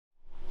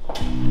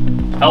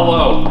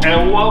Hello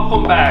and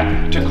welcome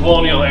back to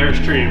Colonial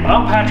Airstream.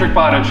 I'm Patrick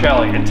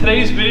Botticelli. In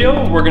today's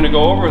video, we're going to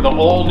go over the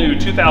all-new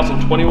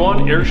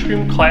 2021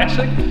 Airstream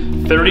Classic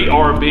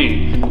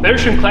 30RB. The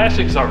Airstream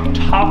Classic is our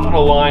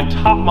top-of-the-line,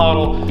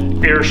 top-model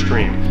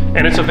Airstream,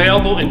 and it's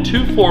available in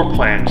two floor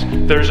plans.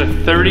 There's a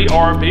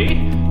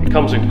 30RB, it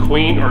comes in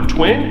queen or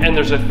twin, and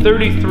there's a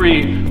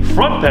 33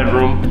 front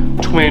bedroom,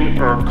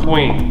 twin or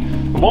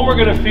queen. The one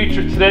we're going to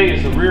feature today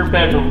is the rear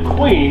bedroom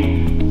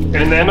queen,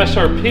 and the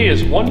MSRP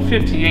is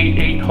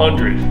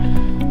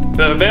 $158,800.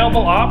 The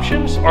available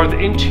options are the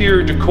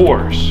interior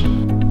decors.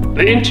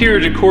 The interior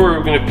decor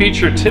we're going to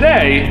feature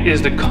today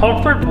is the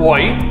Comfort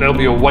White. That'll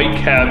be a white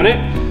cabinet,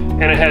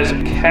 and it has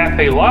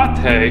cafe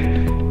latte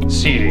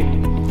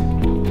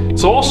seating.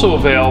 It's also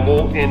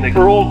available in the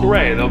Earl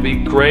Grey. There'll be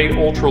gray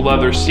ultra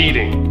leather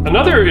seating.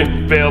 Another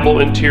available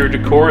interior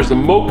decor is the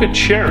Mocha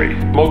Cherry.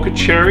 Mocha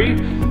Cherry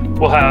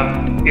will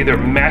have either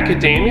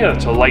macadamia,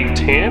 that's a light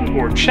tan,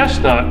 or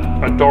chestnut,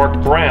 a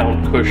dark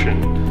brown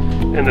cushion.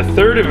 And the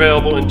third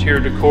available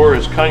interior decor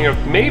is kind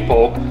of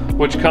maple,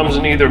 which comes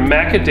in either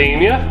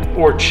macadamia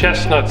or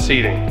chestnut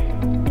seating.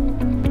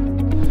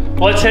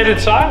 Let's head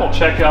inside, we'll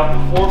check out the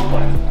floor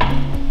plan.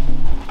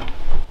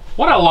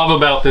 What I love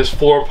about this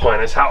floor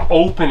plan is how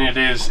open it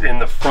is in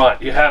the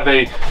front. You have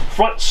a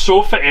front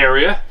sofa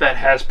area that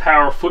has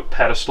power foot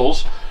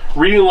pedestals,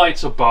 reading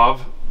lights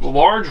above,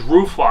 large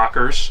roof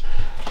lockers.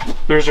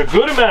 There's a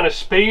good amount of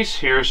space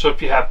here, so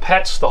if you have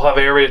pets, they'll have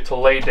area to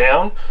lay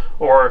down,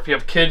 or if you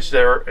have kids,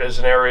 there is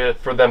an area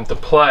for them to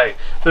play.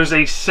 There's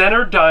a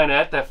center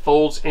dinette that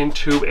folds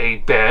into a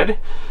bed,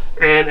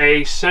 and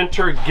a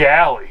center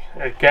galley.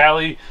 A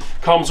galley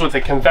comes with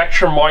a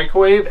convection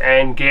microwave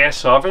and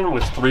gas oven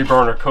with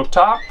 3-burner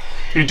cooktop.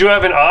 You do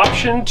have an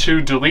option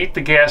to delete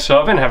the gas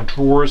oven, have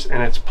drawers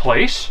in its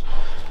place.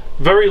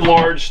 Very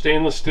large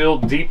stainless steel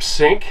deep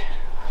sink,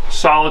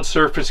 solid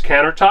surface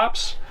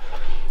countertops.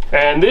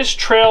 And this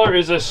trailer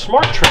is a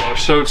smart trailer,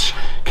 so it's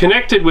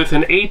connected with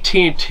an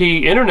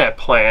AT&T internet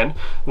plan,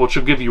 which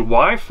will give you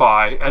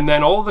Wi-Fi, and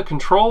then all the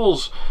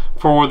controls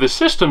for the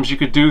systems you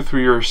could do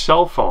through your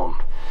cell phone.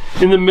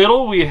 In the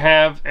middle, we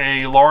have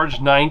a large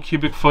 9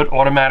 cubic foot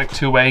automatic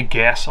 2-way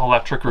gas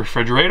electric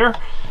refrigerator,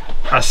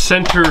 a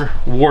center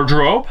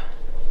wardrobe,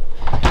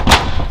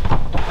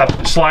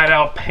 a slide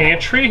out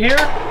pantry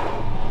here,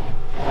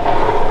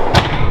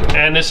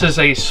 and this is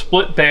a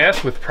split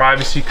bath with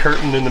privacy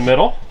curtain in the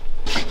middle.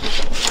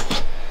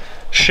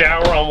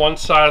 Shower on one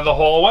side of the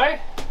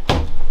hallway,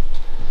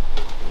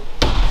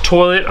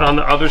 toilet on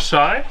the other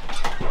side,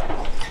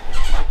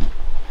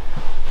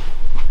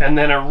 and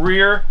then a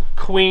rear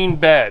queen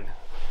bed.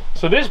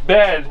 So this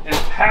bed is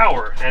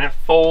powered and it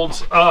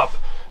folds up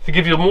to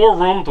give you more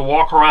room to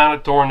walk around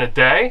it during the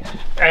day,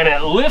 and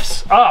it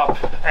lifts up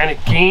and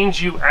it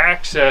gains you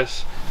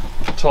access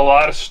to a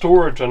lot of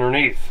storage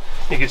underneath.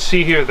 You can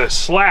see here the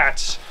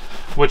slats,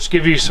 which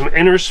give you some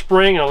inner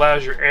spring and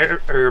allows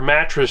your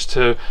mattress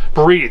to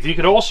breathe. You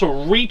could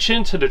also reach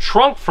into the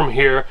trunk from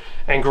here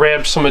and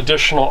grab some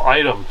additional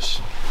items.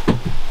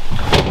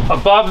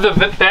 Above the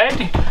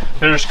bed,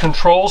 there's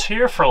controls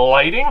here for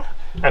lighting,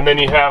 and then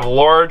you have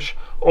large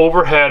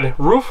overhead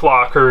roof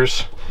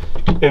lockers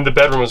in the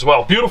bedroom as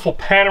well. Beautiful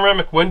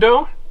panoramic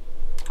window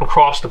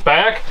across the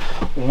back.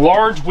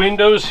 Large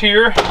windows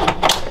here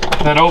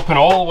that open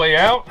all the way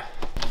out.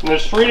 And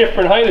there's 3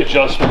 different height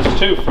adjustments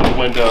too for the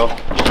window.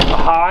 A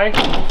high,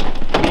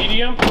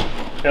 medium,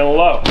 and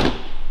low.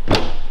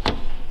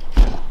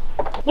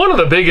 One of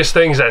the biggest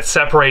things that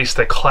separates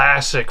the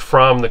Classic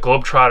from the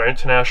Globetrotter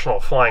International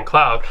Flying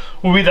Cloud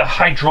will be the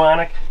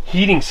hydronic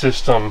heating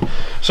system.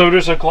 So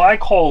there's a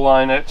glycol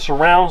line that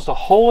surrounds the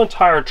whole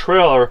entire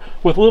trailer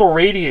with little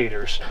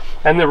radiators,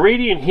 and the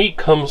radiant heat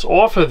comes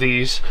off of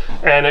these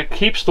and it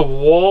keeps the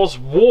walls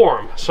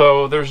warm.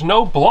 So there's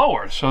no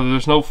blower, so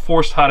there's no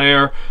forced hot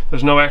air,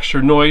 there's no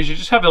extra noise. You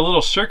just have a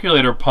little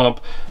circulator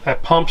pump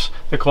that pumps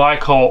the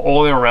glycol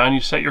all the way around.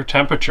 You set your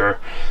temperature,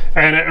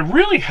 and it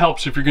really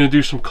helps if you're going to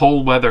do some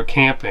cold weather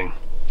camping.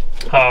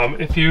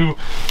 If you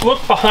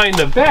look behind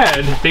the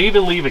bed, they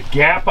even leave a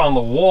gap on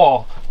the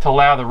wall to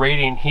allow the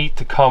radiant heat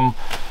to come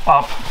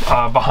up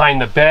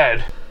behind the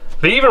bed.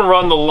 They even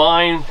run the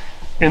line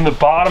in the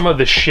bottom of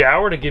the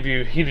shower to give you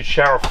a heated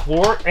shower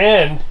floor,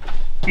 and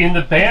in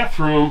the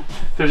bathroom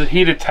there's a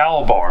heated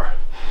towel bar.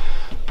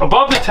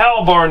 Above the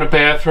towel bar in the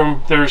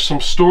bathroom, there's some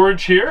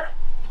storage here.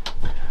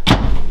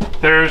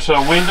 There's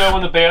a window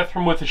in the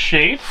bathroom with a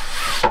shade.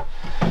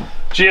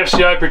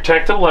 GFCI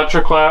protected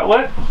electrical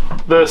outlet.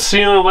 The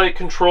ceiling light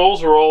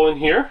controls are all in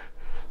here,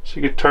 so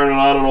you can turn it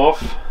on and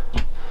off.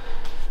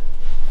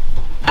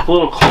 A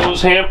little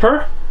clothes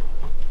hamper.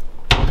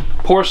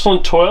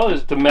 Porcelain toilet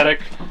is Dometic.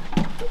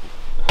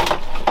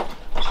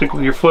 Stick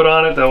with your foot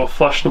on it, that will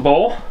flush the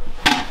bowl.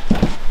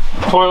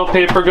 Toilet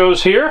paper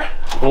goes here.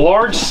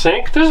 Large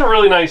sink. This is a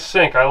really nice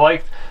sink. I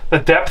like the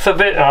depth of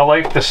it and I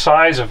like the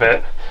size of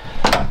it.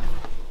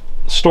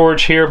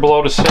 Storage here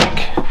below the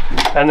sink.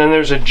 And then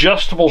there's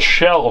adjustable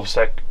shelves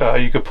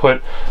that you could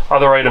put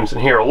other items in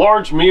here. A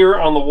large mirror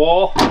on the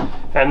wall,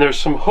 and there's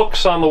some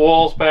hooks on the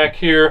walls back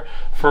here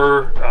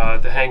for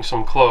to hang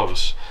some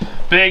clothes.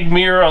 Big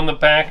mirror on the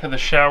back of the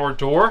shower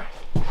door.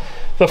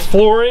 The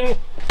flooring,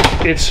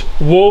 it's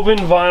woven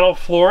vinyl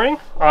flooring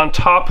on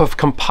top of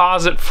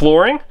composite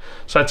flooring.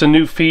 So that's a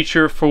new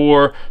feature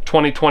for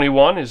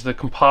 2021, is the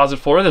composite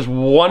floor. There's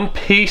one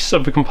piece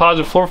of the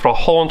composite floor for the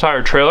whole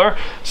entire trailer.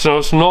 So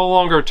it's no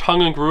longer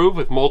tongue and groove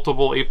with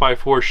multiple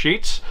 8x4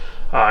 sheets.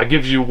 It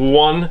gives you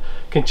one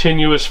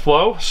continuous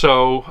flow,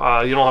 so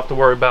you don't have to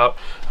worry about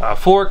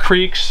floor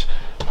creaks.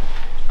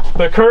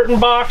 The curtain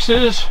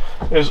boxes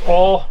is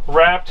all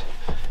wrapped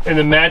in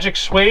the magic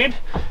suede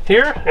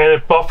here, and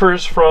it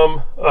buffers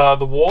from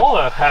the wall.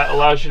 It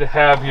allows you to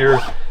have your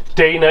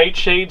day-night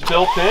shades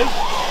built in,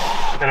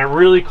 and it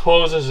really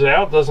closes it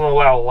out, doesn't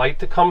allow light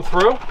to come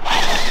through.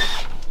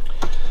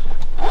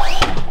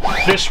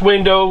 This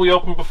window we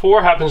opened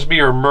before happens to be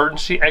your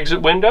emergency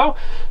exit window.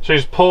 So you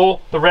just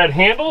pull the red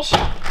handles,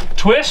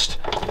 twist,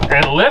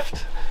 and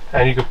lift,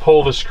 and you can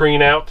pull the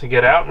screen out to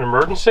get out in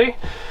emergency.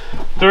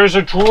 There is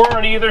a drawer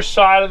on either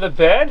side of the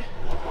bed,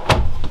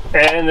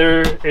 and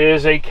there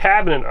is a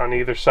cabinet on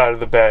either side of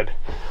the bed.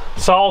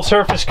 Solid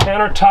surface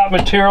countertop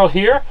material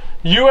here,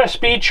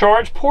 USB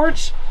charge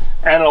ports,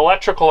 and an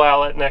electrical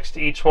outlet next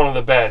to each one of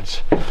the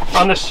beds.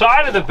 On the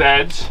side of the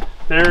beds,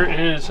 there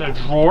is a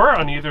drawer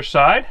on either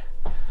side.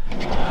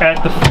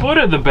 At the foot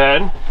of the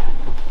bed,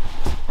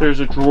 there's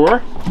a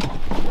drawer.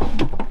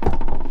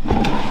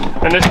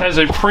 And this has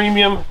a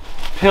premium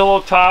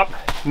pillow top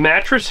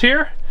mattress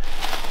here.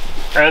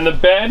 And the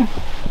bed,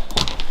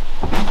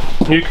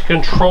 you can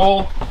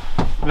control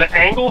the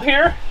angle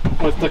here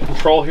with the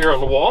control here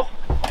on the wall.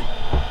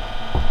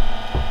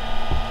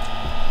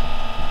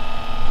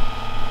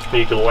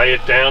 You can lay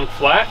it down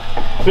flat.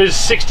 This is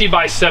 60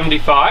 by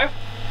 75.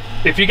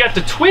 If you get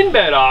the twin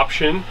bed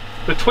option,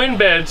 the twin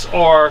beds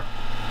are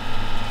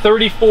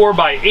 34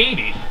 by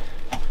 80.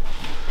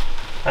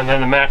 And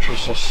then the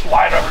mattress will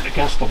slide over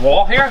against the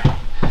wall here.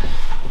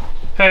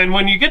 And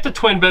when you get the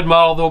twin bed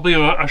model, there'll be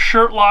a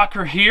shirt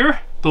locker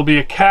here. There'll be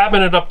a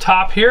cabinet up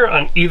top here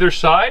on either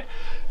side,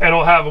 and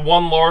it'll have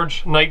one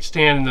large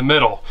nightstand in the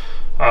middle.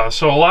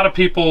 So a lot of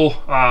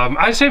people,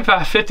 I say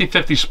about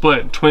 50-50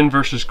 split, twin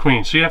versus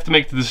queen. So you have to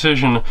make the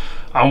decision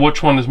on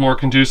which one is more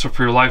conducive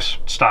for your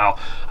lifestyle.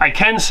 I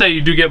can say you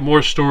do get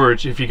more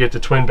storage if you get the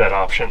twin bed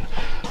option.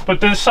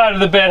 But this side of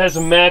the bed has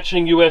a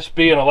matching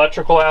USB and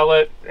electrical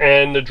outlet,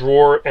 and the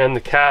drawer and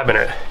the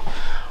cabinet.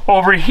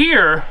 Over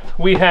here,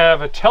 we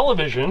have a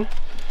television.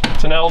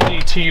 It's an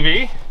LD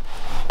TV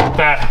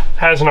that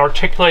has an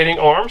articulating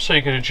arm, so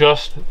you can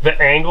adjust the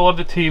angle of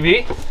the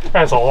TV. It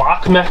has a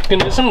lock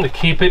mechanism to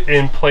keep it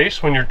in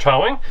place when you're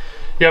towing.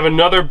 You have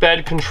another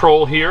bed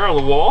control here on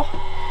the wall.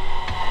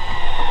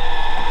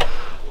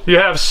 You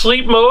have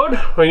sleep mode.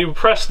 When you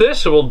press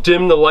this, it will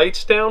dim the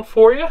lights down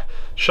for you,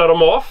 shut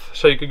them off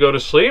so you can go to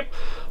sleep.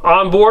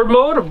 Onboard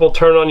mode will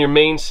turn on your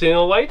main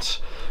ceiling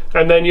lights.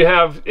 And then you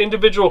have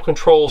individual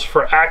controls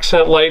for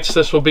accent lights.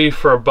 This will be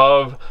for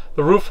above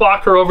the roof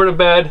locker over the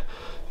bed.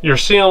 Your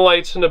ceiling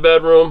lights in the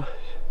bedroom,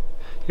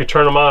 you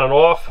turn them on and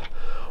off.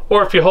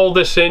 Or if you hold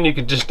this in, you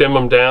can just dim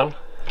them down.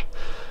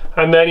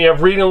 And then you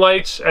have reading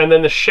lights, and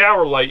then the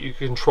shower light you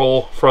can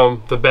control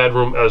from the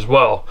bedroom as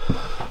well.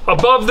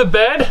 Above the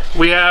bed,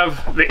 we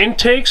have the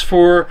intakes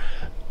for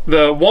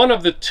the one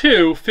of the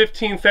two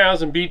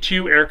 15,000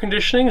 BTU air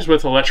conditionings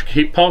with electric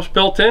heat pumps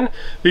built in.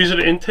 These are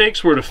the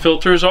intakes where the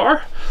filters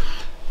are.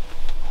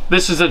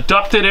 This is a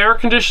ducted air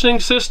conditioning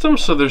system,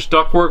 so there's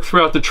ductwork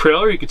throughout the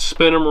trailer. You could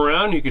spin them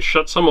around, you could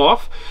shut some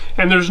off,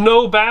 and there's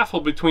no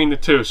baffle between the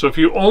two. So if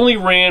you only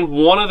ran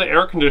one of the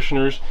air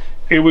conditioners,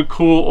 it would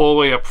cool all the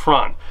way up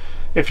front.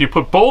 If you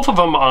put both of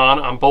them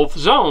on both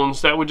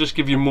zones, that would just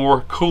give you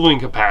more cooling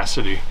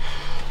capacity.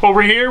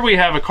 Over here, we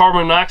have a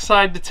carbon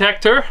monoxide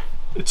detector.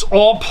 It's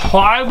all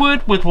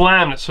plywood with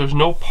laminate, so there's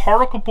no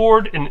particle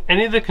board in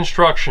any of the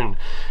construction,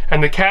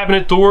 and the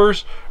cabinet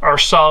doors are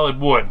solid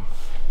wood.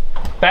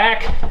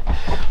 Back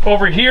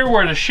over here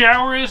where the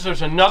shower is,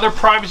 there's another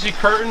privacy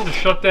curtain to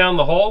shut down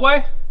the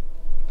hallway.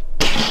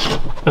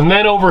 And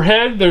then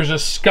overhead, there's a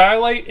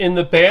skylight in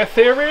the bath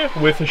area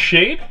with a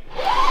shade.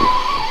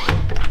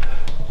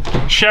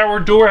 Shower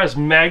door has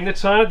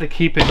magnets on it to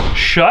keep it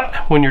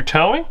shut when you're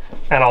towing,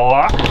 and a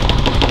lock.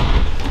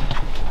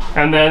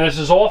 And then this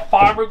is all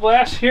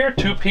fiberglass here,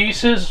 two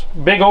pieces,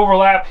 big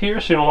overlap here,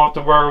 so you don't have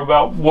to worry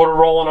about water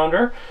rolling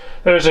under.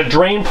 There's a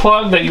drain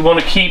plug that you want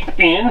to keep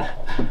in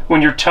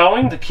when you're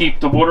towing to keep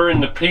the water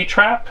in the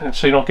P-trap,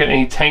 so you don't get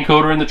any tank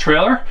odor in the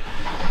trailer.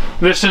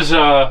 This is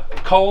a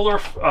Kohler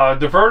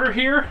diverter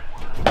here.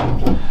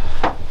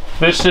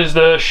 This is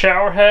the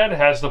shower head,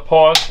 has the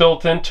pause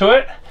built into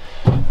it.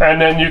 And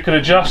then you can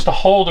adjust the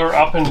holder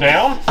up and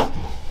down,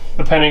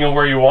 depending on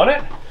where you want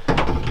it.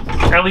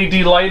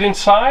 LED light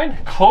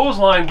inside,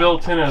 clothesline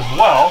built in as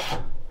well.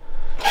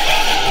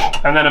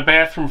 And then a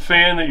bathroom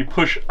fan that you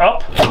push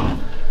up.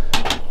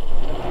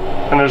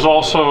 And there's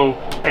also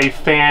a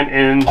fan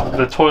in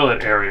the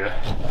toilet area.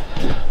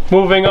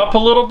 Moving up a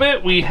little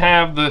bit, we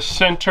have the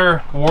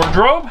center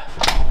wardrobe.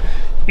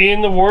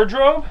 In the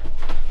wardrobe,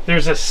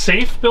 there's a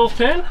safe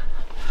built in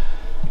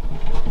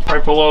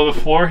right below the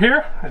floor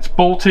here. It's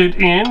bolted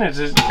in,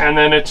 and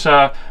then it's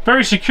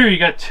very secure. You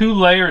got 2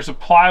 layers of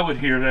plywood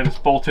here that it's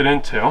bolted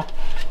into.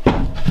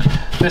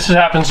 This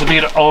happens to be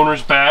the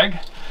owner's bag.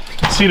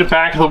 See, the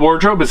back of the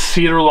wardrobe is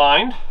cedar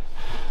lined.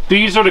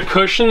 These are the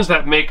cushions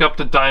that make up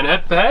the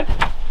dinette bed.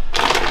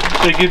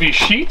 They give you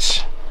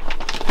sheets.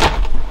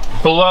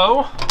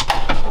 Below,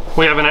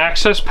 we have an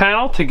access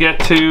panel to get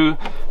to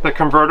the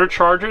converter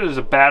charger. There's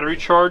a battery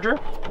charger.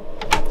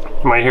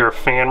 You might hear a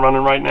fan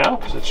running right now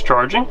because it's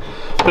charging.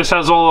 This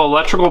has all the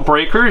electrical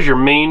breakers, your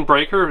main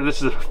breaker.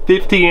 This is a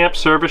 50 amp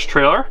service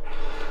trailer.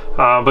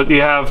 But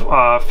you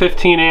have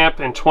 15 amp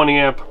and 20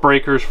 amp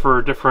breakers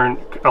for different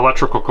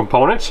electrical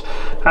components.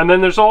 And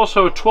then there's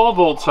also a 12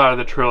 volt side of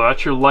the trailer.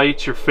 That's your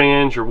lights, your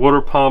fans, your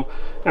water pump,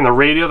 and the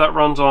radio that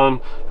runs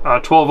on a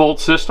 12 volt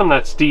system.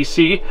 That's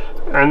DC.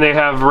 And they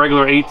have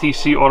regular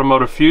ATC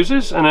automotive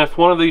fuses. And if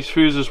one of these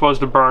fuses was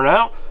to burn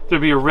out,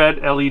 there'd be a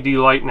red LED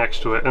light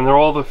next to it. And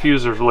all the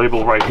fuses are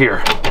labeled right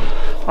here.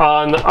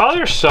 On the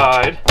other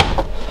side,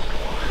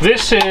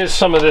 this is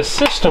some of the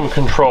system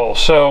control.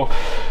 So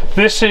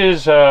this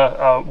is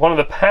one of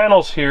the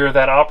panels here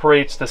that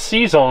operates the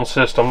C-Zone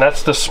system.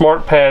 That's the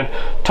SmartPad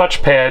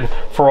touchpad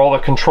for all the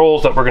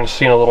controls that we're going to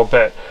see in a little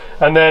bit.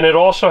 And then it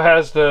also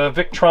has the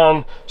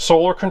Victron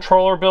solar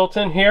controller built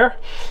in here,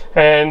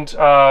 and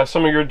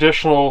some of your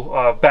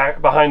additional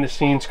behind the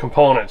scenes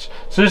components.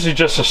 So this is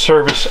just a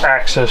service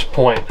access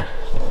point.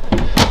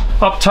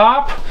 Up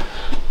top,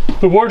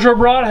 the wardrobe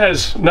rod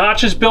has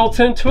notches built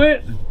into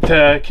it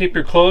to keep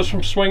your clothes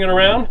from swinging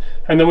around.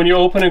 And then when you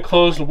open and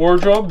close the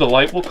wardrobe, the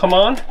light will come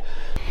on.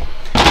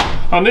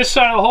 On this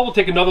side of the hall, we'll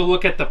take another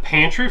look at the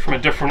pantry from a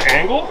different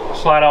angle.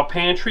 Slide out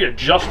pantry,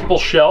 adjustable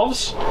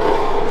shelves.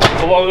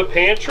 Below the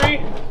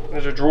pantry,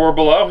 there's a drawer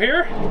below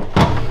here.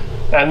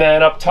 And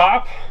then up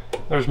top,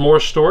 there's more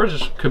storage.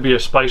 This could be a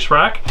spice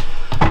rack.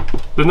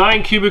 The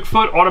 9 cubic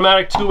foot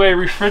automatic 2-way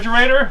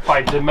refrigerator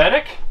by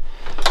Dometic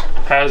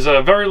has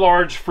a very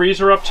large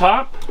freezer up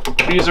top.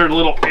 These are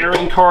little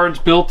airing cards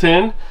built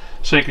in,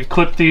 so you could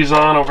clip these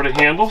on over the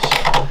handles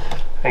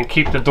and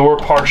keep the door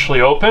partially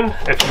open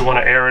if you want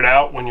to air it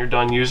out when you're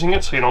done using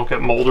it so you don't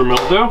get mold or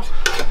mildew.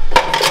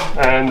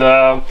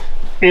 And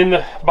in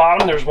the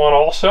bottom there's one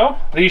also.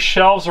 These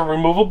shelves are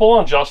removable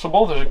and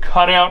adjustable. There's a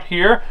cutout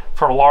here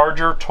for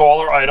larger,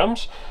 taller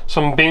items.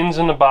 Some bins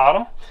in the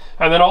bottom.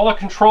 And then all the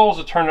controls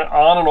to turn it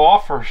on and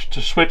off or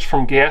to switch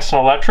from gas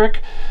and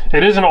electric.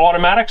 It is an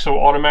automatic, so it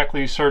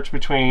automatically search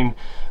between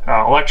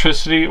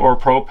electricity or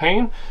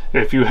propane.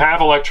 If you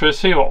have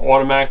electricity, it will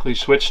automatically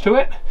switch to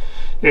it.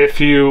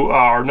 If you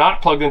are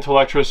not plugged into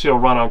electricity, it'll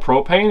run on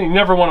propane. You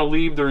never want to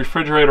leave the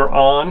refrigerator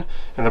on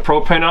and the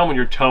propane on when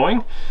you're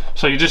towing.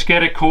 So you just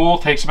get it cool.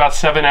 It takes about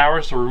 7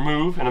 hours to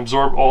remove and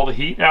absorb all the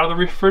heat out of the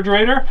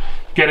refrigerator.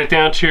 Get it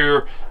down to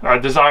your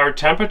desired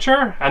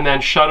temperature and then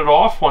shut it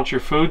off once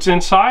your food's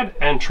inside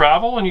and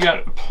travel. And you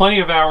got plenty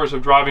of hours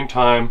of driving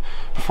time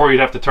before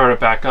you'd have to turn it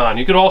back on.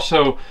 You could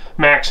also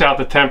max out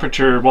the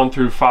temperature 1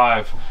 through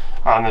 5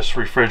 on this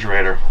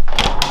refrigerator.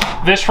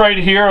 This right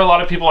here, a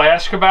lot of people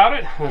ask about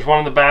it. There's one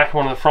in the back,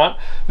 one in the front.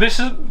 This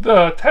is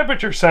the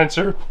temperature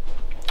sensor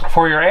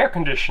for your air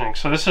conditioning.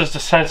 So this is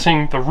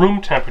sensing the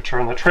room temperature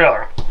in the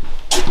trailer.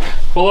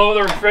 Below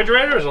the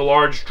refrigerator is a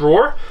large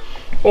drawer.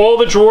 All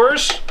the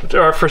drawers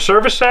are for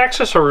service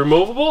access are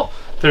removable.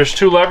 There's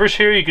 2 levers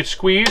here you could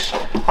squeeze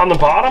on the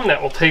bottom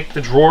that will take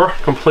the drawer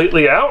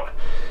completely out,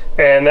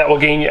 and that will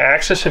gain you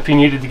access if you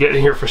needed to get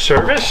in here for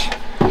service.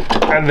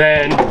 And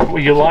then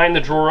you line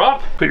the drawer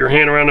up, put your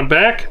hand around the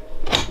back,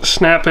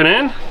 snap it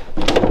in,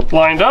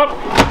 lined up,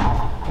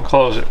 and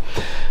close it.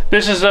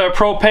 This is a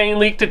propane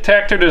leak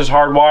detector that is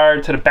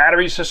hardwired to the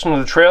battery system of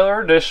the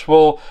trailer. This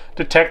will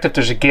detect if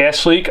there's a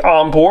gas leak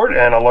on board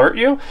and alert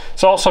you.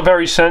 It's also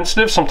very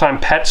sensitive.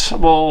 Sometimes pets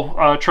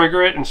will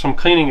trigger it, and some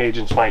cleaning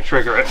agents might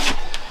trigger it.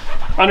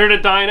 Under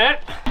the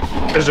dinette,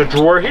 there's a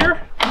drawer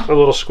here, a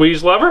little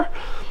squeeze lever,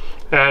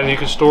 and you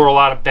can store a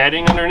lot of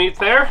bedding underneath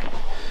there.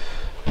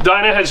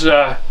 Dinette has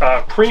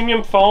a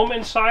premium foam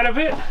inside of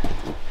it.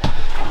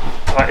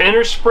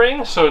 Inner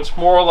spring, so it's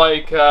more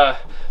like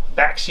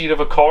back seat of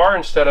a car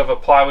instead of a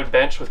plywood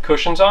bench with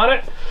cushions on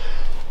it.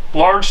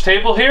 Large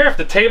table here. If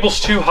the table's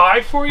too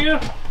high for you,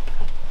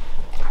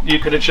 you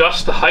could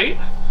adjust the height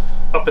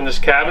up in this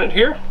cabinet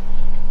here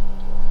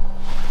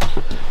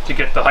to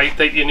get the height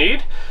that you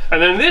need. And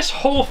then this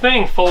whole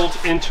thing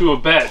folds into a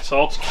bed.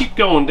 So I'll just keep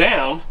going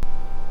down.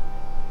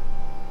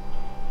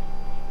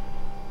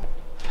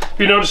 If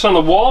you notice on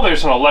the wall,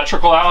 there's an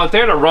electrical outlet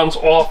there that runs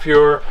off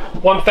your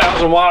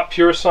 1000 watt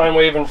pure sine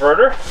wave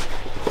inverter.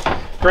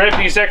 Grab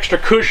these extra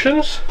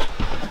cushions.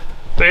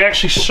 They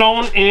actually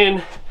sewn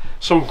in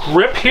some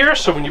grip here,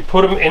 so when you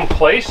put them in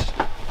place,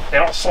 they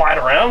don't slide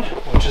around,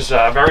 which is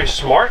very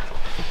smart.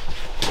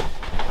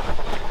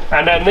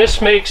 And then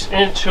this makes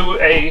into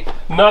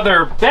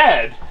another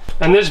bed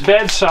And this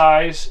bed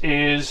size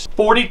is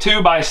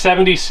 42 by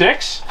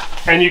 76.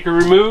 And you can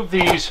remove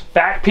these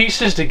back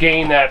pieces to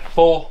gain that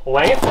full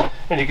length.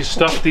 And you can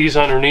stuff these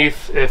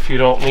underneath if you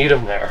don't need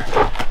them there.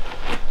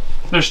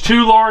 There's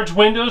two large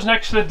windows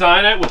next to the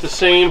dinette with the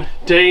same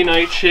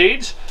day-night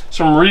shades.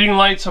 Some reading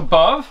lights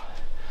above.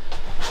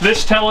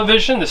 This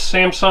television, the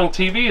Samsung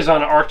TV, is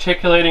on an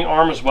articulating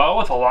arm as well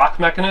with a lock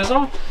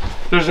mechanism.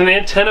 There's an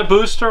antenna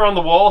booster on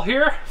the wall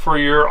here for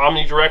your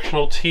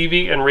omnidirectional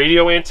TV and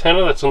radio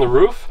antenna that's on the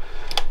roof.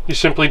 You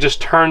simply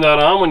just turn that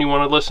on when you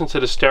want to listen to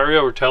the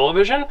stereo or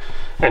television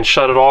and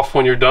shut it off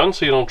when you're done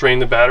so you don't drain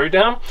the battery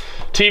down.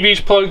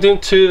 TV's plugged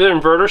into the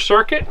inverter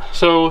circuit.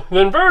 So the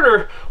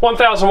inverter,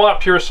 1000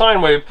 watt pure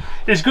sine wave,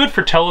 is good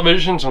for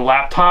televisions and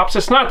laptops.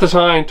 It's not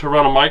designed to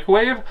run a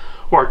microwave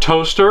or a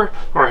toaster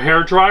or a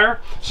hair dryer.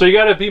 So you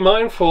got to be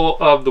mindful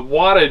of the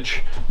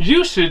wattage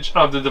usage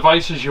of the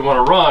devices you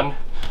want to run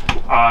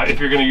if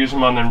you're going to use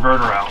them on the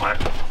inverter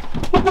outlet.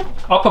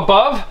 Up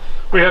above,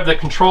 we have the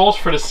controls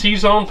for the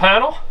C-Zone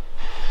panel.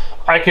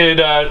 I could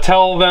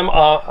tell them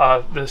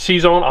the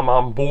C-Zone I'm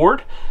on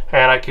board,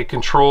 and I could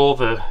control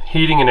the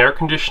heating and air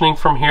conditioning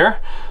from here.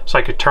 So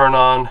I could turn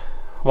on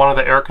one of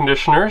the air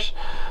conditioners.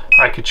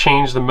 I could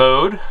change the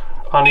mode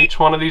on each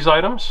one of these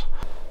items.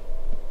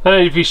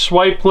 And if you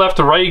swipe left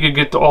to right, you could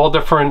get to all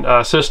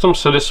different systems.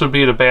 So this would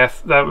be the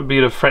bath, that would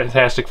be the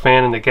fantastic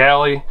fan in the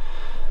galley,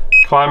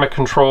 climate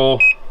control.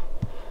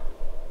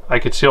 I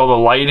could see all the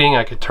lighting.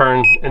 I could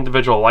turn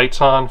individual lights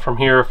on from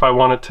here if I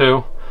wanted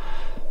to.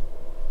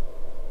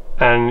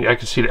 And I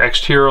could see the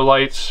exterior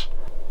lights.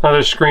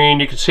 Another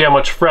screen, you can see how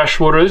much fresh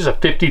water. This is a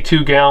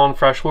 52-gallon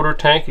freshwater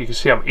tank. You can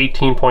see I'm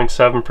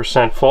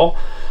 18.7% full.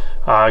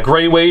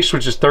 Gray waste,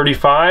 which is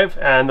 35,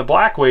 and the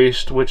black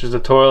waste, which is the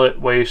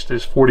toilet waste,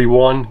 is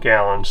 41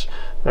 gallons.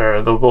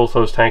 Both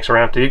those tanks are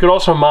empty. You could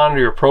also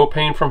monitor your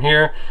propane from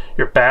here,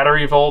 your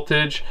battery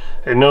voltage.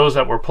 It knows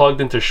that we're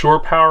plugged into shore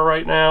power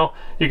right now.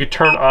 You could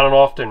turn on and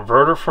off the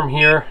inverter from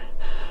here.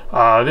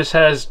 This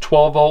has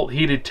 12-volt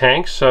heated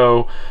tanks,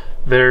 so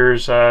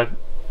there's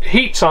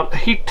heat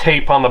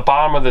tape on the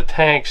bottom of the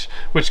tanks,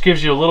 which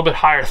gives you a little bit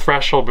higher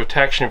threshold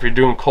protection if you're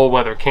doing cold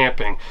weather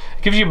camping.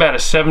 It gives you about a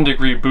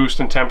 7-degree boost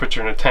in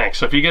temperature in the tank.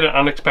 So if you get an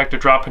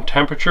unexpected drop in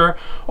temperature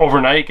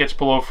overnight, it gets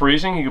below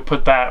freezing, you can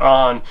put that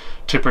on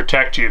to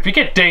protect you. If you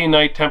get day and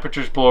night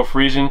temperatures below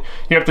freezing,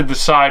 you have to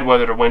decide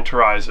whether to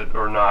winterize it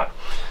or not.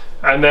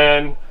 And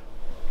then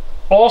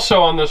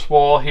also on this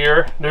wall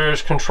here,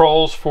 there's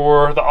controls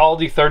for the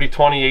Aldi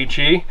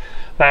 3020HE.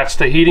 That's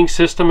the heating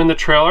system in the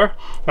trailer.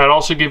 That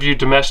also gives you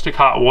domestic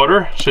hot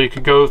water, so you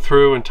could go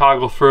through and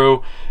toggle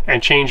through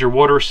and change your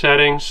water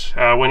settings.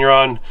 When you're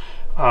on,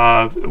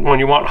 when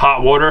you want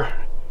hot water,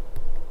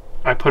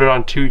 I put it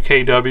on 2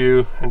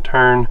 kW and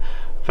turn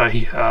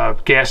the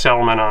gas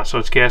element on, so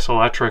it's gas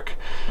electric.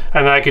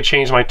 And then I could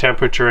change my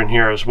temperature in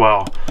here as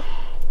well.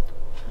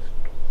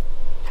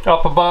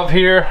 Up above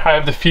here, I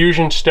have the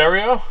Fusion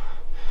stereo.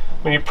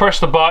 When you press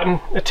the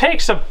button, it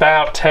takes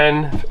about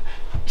 10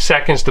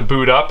 seconds to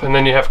boot up, and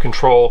then you have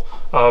control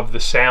of the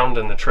sound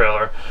in the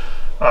trailer.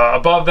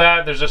 Above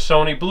that, there's a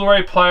Sony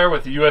Blu-ray player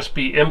with a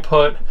USB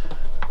input.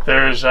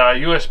 There's a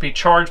USB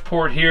charge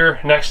port here.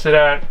 Next to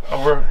that,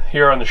 over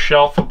here on the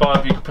shelf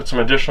above, you can put some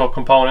additional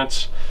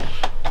components.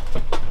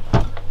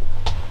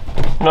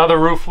 Another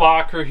roof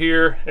locker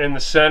here in the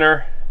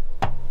center.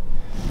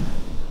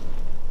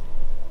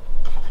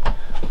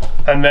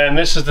 And then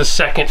this is the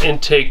second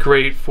intake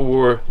grate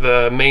for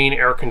the main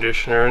air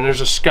conditioner. And there's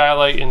a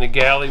skylight in the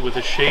galley with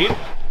a shade.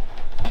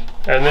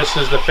 And this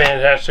is the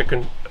fantastic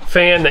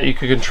fan that you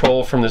can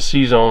control from the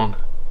C-Zone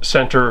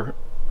center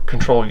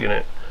control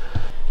unit.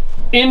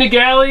 In the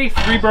galley,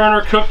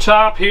 3-burner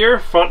cooktop here.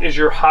 Front is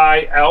your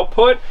high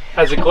output.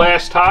 Has a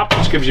glass top,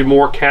 which gives you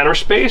more counter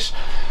space.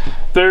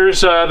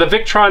 There's the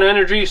Victron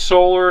Energy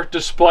solar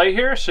display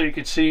here, so you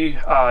can see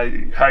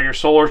how your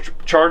solar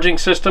charging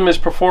system is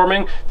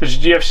performing. There's a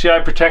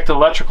GFCI protected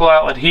electrical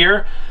outlet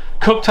here.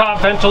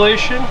 Cooktop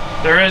ventilation.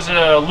 There is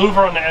a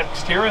louver on the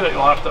exterior that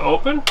you'll have to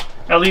open.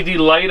 LED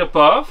light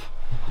above.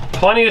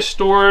 Plenty of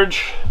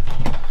storage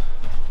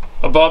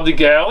above the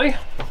galley.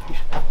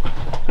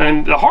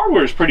 And the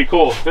hardware is pretty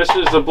cool. This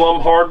is the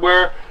Blum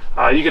hardware.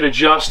 You can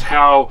adjust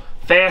how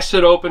fast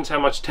it opens, how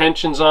much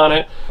tension's on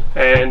it,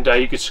 and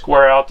you could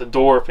square out the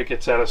door if it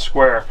gets out of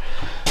square.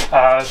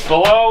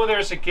 Below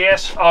there's a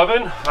gas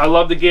oven. I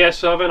love the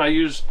gas oven. I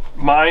use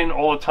mine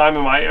all the time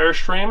in my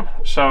Airstream,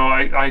 so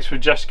I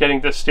suggest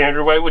getting the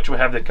standard way, which would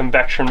have the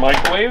convection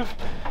microwave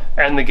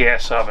and the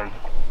gas oven.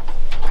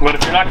 But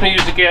if you're not going to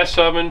use the gas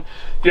oven,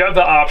 you have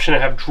the option to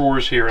have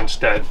drawers here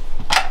instead.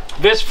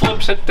 This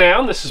flips it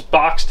down. This is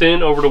boxed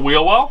in over the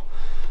wheel well.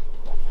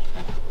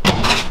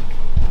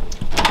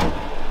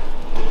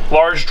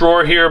 Large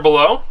drawer here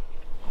below.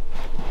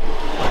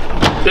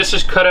 This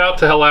is cut out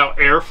to allow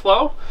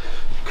airflow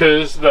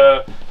because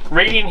the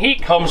radiant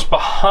heat comes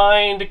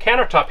behind the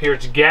countertop here.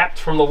 It's gapped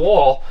from the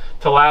wall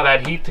to allow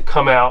that heat to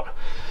come out.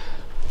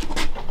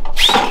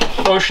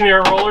 Ocean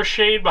air roller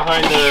shade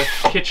behind the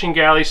kitchen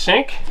galley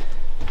sink.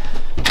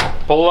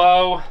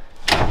 Below,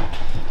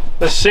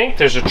 the sink,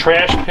 there's a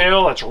trash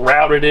pail that's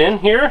routed in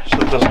here so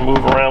it doesn't move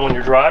around when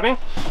you're driving.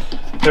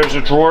 There's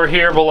a drawer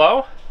here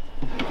below.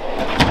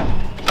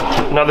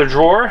 Another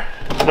drawer,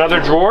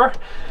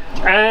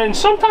 and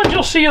sometimes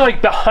you'll see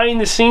like behind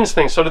the scenes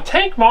things. So the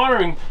tank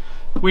monitoring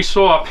we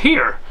saw up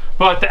here,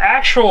 but the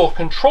actual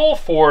control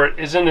for it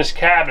is in this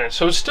cabinet.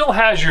 So it still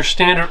has your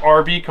standard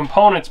RV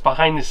components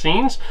behind the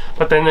scenes,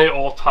 but then they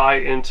all tie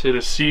into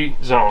the C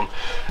zone.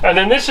 And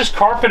then this is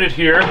carpeted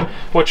here,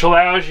 which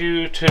allows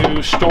you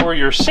to store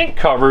your sink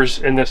covers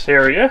in this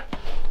area.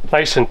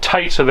 Nice and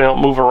tight so they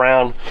don't move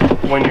around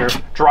when you're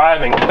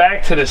driving.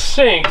 Back to the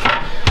sink,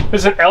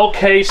 there's an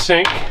LK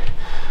sink.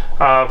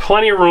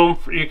 Plenty of room.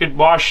 You could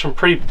wash some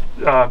pretty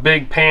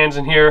big pans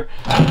in here.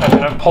 And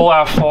then a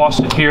pull-out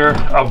faucet here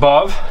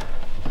above.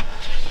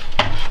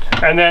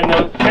 And then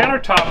the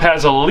countertop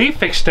has a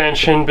leaf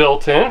extension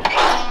built in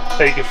that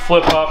you can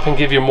flip up and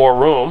give you more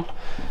room.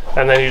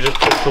 And then you just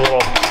put the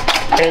little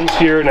ends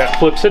here and that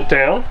flips it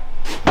down.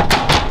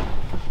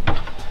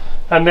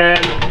 And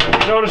then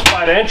you notice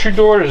by the entry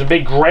door there's a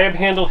big grab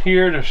handle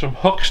here. There's some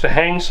hooks to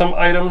hang some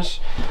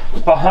items.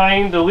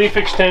 Behind the leaf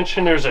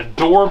extension there's a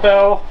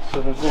doorbell.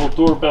 So there's a little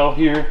doorbell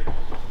here.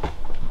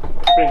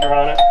 Finger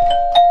on it.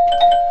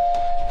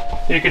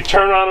 You can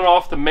turn on and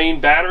off the main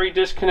battery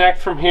disconnect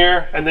from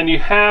here, and then you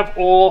have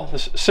all the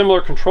similar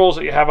controls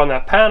that you have on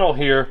that panel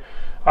here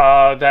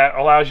that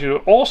allows you to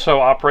also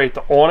operate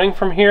the awning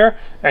from here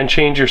and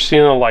change your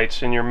ceiling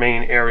lights in your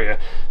main area.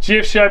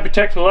 GFCI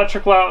protected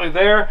electrical outlet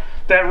there.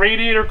 That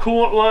radiator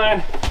coolant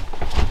line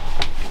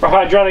for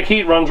hydronic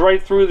heat runs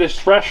right through this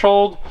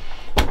threshold.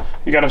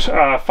 You got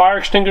a fire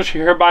extinguisher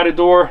here by the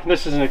door.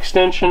 This is an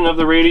extension of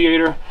the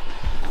radiator.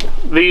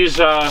 These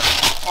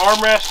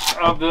armrests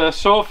of the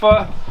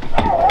sofa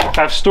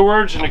have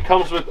storage, and it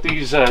comes with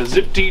these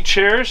zip D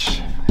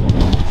chairs.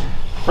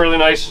 Really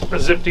nice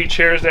zip D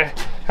chairs. They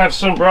have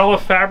Sunbrella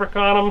fabric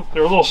on them.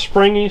 They're a little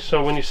springy,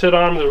 so when you sit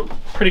on them, they're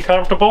pretty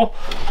comfortable.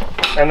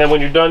 And then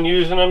when you're done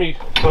using them, you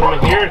put them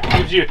in here. It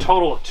gives you a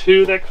total of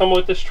 2 that come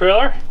with this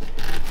trailer.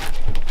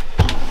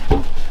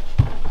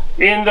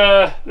 In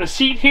the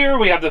seat here,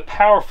 we have the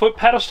power foot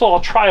pedestal. I'll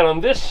try it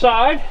on this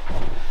side.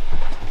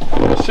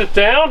 Sit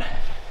down.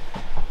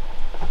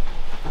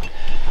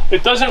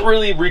 It doesn't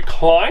really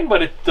recline,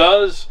 but it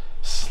does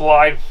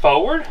slide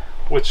forward,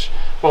 which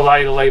will allow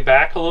you to lay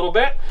back a little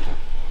bit.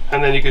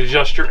 And then you can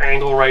adjust your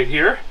angle right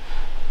here.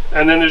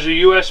 And then there's a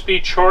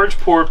USB charge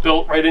port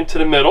built right into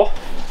the middle.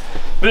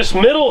 This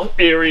middle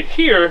area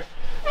here,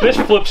 this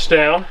flips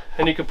down,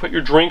 and you can put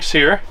your drinks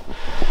here.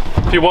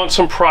 If you want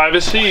some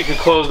privacy, you can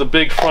close the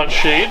big front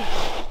shade.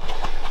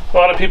 A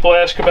lot of people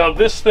ask about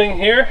this thing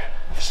here,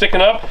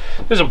 sticking up.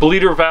 There's a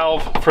bleeder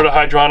valve for the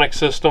hydronic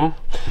system.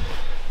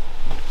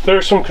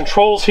 There's some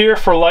controls here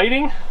for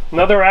lighting.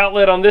 Another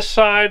outlet on this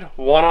side,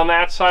 one on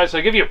that side. So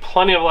I give you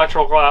plenty of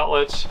electrical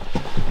outlets.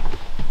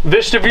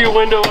 Vista view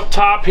window up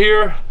top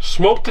here,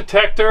 smoke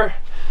detector.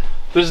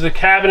 This is the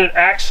cabinet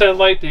accent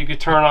light that you can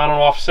turn on and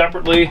off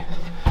separately.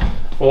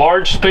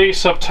 Large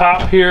space up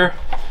top here.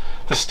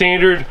 The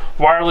standard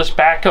wireless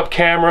backup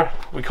camera.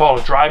 We call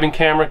it a driving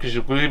camera because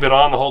you leave it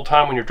on the whole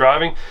time when you're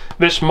driving.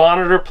 This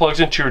monitor plugs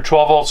into your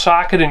 12-volt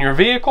socket in your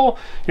vehicle.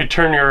 You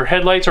turn your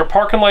headlights or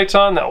parking lights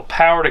on, that will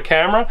power the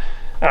camera.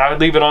 And I would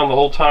leave it on the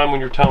whole time when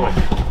you're towing.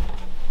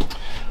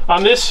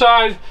 On this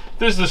side,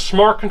 this is the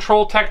smart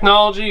control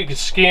technology. You can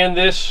scan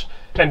this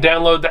and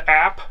download the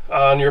app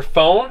on your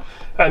phone,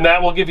 and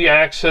that will give you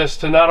access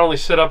to not only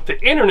set up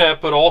the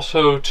internet, but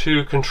also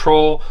to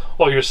control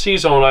all your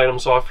C-zone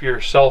items off your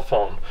cell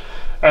phone.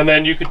 And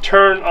then you can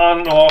turn on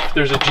and off.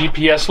 There's a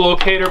GPS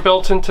locator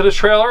built into the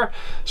trailer.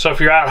 So if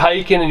you're out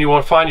hiking and you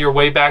want to find your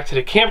way back to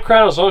the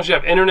campground, as long as you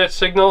have internet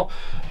signal,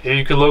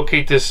 you can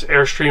locate this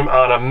Airstream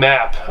on a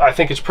map. I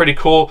think it's pretty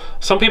cool.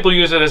 Some people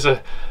use it as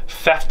a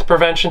theft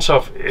prevention,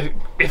 so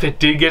if it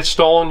did get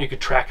stolen, you could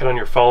track it on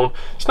your phone.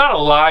 It's not a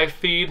live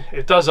feed.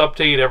 It does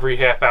update every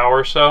half hour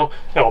or so,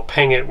 and it'll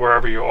ping it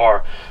wherever you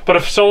are. But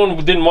if someone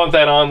didn't want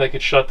that on, they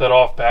could shut that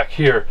off back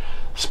here.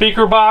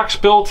 Speaker box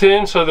built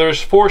in, so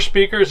there's 4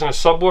 speakers and a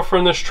subwoofer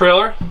in this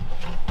trailer.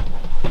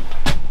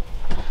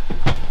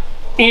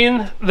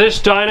 In this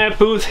dinette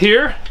booth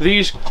here,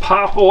 these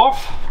pop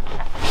off.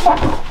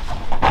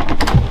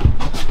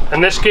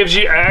 And this gives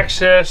you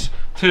access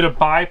to the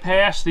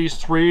bypass. These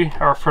 3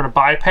 are for the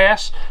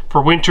bypass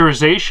for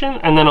winterization,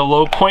 and then a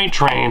low point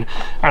drain.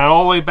 And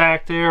all the way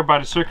back there by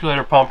the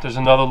circulator pump, there's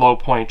another low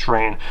point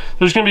drain.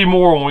 There's gonna be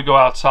more when we go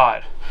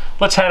outside.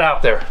 Let's head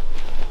out there.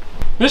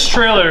 This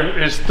trailer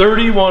is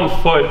 31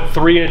 foot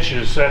 3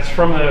 inches. That's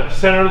from the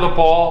center of the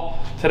ball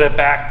to the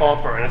back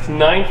bumper. And it's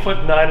 9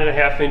 foot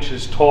 9.5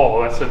 inches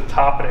tall. That's the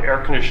top of the air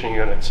conditioning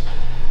units.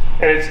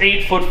 And it's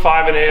 8 foot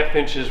 5.5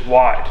 inches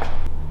wide.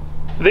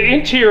 The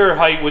interior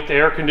height with the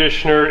air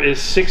conditioner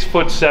is 6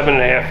 foot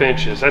 7.5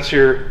 inches. That's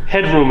your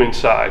headroom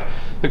inside.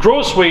 The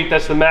gross weight,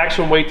 that's the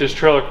maximum weight this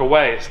trailer can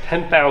weigh, is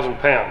 10,000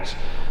 pounds.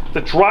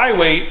 The dry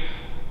weight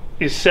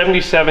is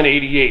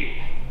 7788,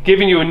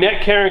 giving you a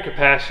net carrying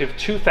capacity of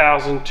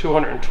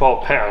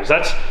 2,212 pounds.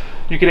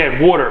 You could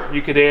add water,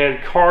 you could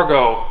add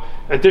cargo,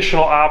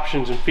 additional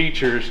options and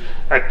features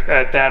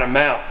at that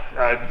amount.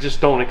 Just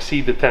don't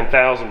exceed the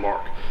 10,000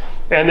 mark.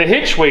 And the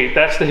hitch weight,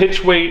 that's the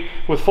hitch weight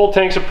with full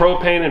tanks of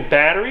propane and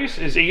batteries,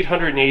 is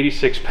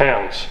 886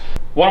 pounds.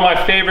 One of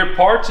my favorite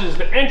parts is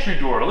the entry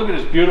door. Look at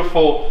this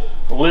beautiful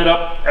lit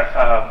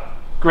up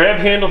grab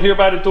handle here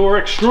by the door.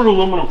 Extruded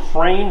aluminum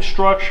frame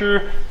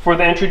structure for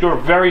the entry door.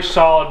 Very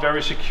solid,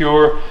 very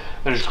secure.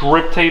 There's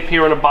grip tape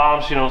here on the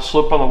bottom so you don't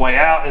slip on the way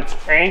out. It's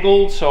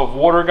angled, so if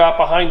water got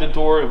behind the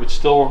door, it would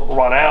still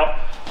run out.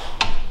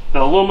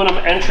 The aluminum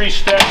entry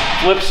step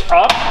flips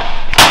up.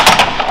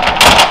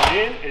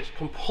 In is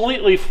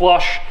completely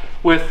flush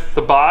with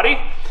the body.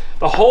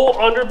 The whole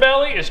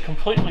underbelly is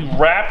completely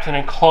wrapped and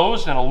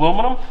enclosed in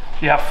aluminum.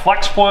 You have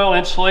flex foil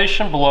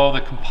insulation below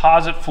the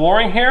composite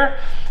flooring here,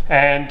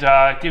 and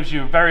it gives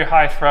you a very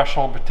high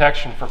threshold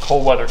protection for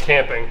cold weather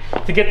camping.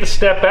 To get the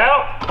step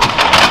out,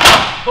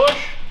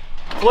 push,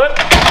 flip,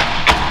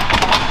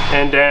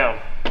 and down.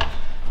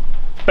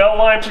 Belt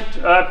line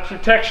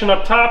protection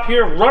up top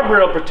here, rubber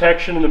rail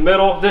protection in the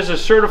middle. This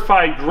is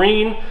certified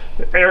green.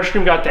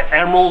 Airstream got the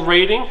Emerald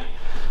rating.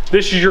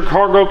 This is your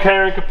cargo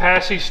carrying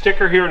capacity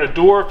sticker here in the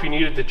door if you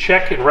needed to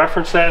check and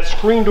reference that.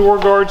 Screen door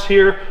guards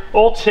here,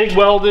 all TIG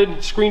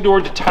welded. Screen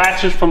door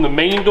detaches from the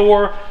main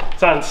door.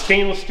 It's on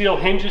stainless steel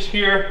hinges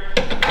here.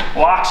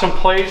 Locks in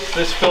place.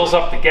 This fills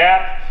up the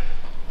gap.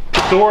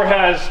 The door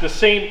has the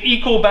same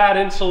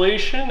EcoBat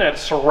insulation that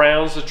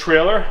surrounds the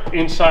trailer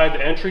inside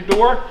the entry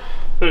door.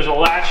 There's a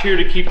latch here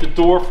to keep the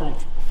door from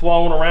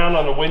flowing around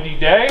on a windy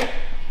day.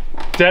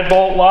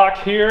 Deadbolt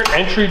lock here,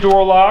 entry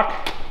door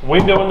lock,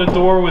 window in the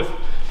door with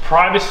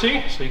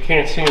privacy so you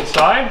can't see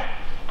inside.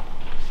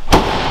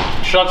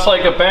 Shuts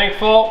like a bank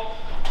vault.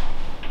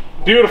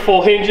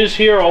 Beautiful hinges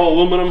here, all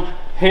aluminum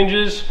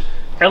hinges.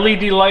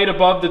 LED light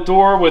above the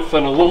door with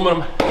an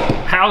aluminum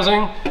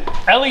housing.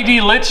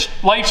 LED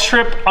light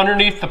strip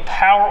underneath the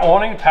power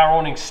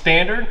awning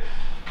standard.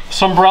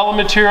 Umbrella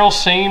material,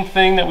 same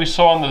thing that we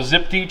saw on the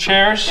Zip D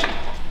chairs.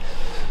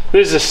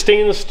 This is a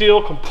stainless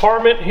steel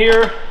compartment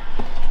here.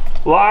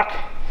 Lock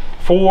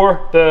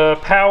for the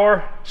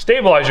power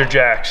stabilizer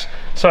jacks.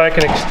 So I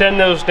can extend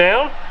those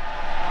down.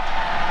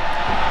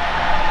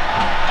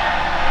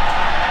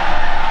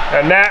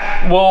 And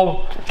that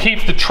will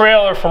keep the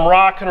trailer from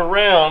rocking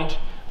around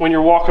when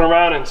you're walking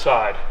around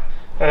inside.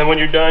 And then when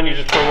you're done, you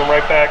just bring them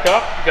right back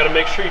up. You gotta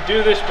make sure you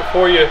do this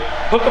before you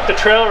hook up the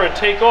trailer and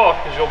take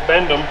off, because you'll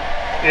bend them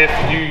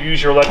if you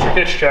use your electric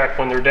hitch jack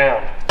when they're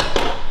down.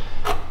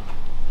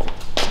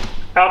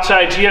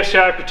 Outside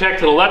GFCI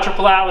protected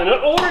electrical outlet. In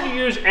order to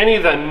use any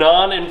of the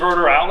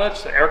non-inverter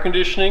outlets, the air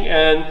conditioning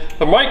and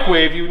the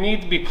microwave, you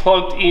need to be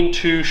plugged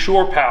into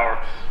shore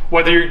power.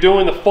 Whether you're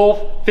doing the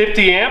full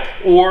 50 amp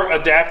or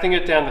adapting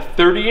it down to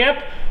 30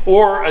 amp,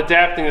 or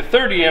adapting the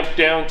 30 amp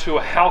down to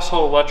a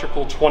household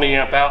electrical 20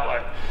 amp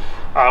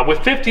outlet. With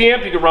 50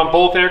 amp, you can run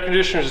both air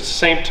conditioners at the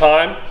same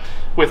time.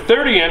 With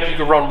 30 amp, you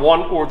can run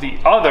one or the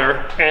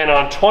other, and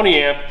on 20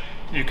 amp,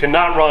 you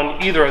cannot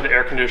run either of the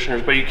air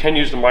conditioners, but you can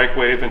use the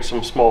microwave and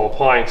some small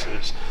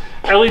appliances.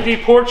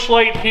 LED porch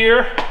light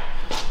here.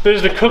 This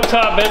is the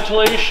cooktop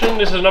ventilation.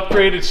 This is an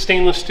upgraded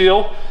stainless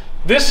steel.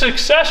 This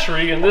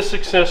accessory and this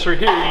accessory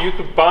here, you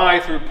could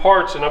buy through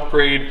parts and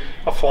upgrade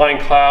a Flying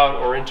Cloud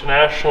or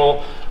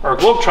International or a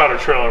Globetrotter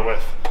trailer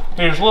with.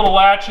 There's little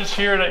latches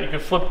here that you can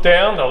flip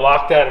down to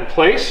lock that in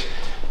place.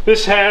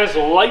 This has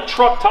light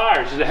truck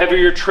tires. It's a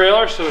heavier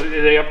trailer, so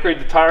they upgrade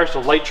the tires to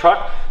light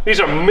truck. These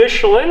are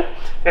Michelin,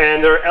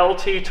 and they're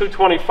LT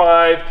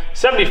 225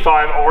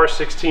 75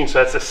 R16,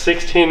 so that's a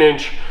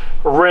 16-inch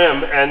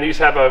rim, and these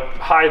have a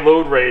high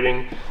load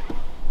rating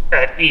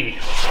at E.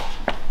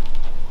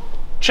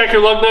 Check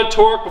your lug nut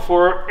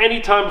torque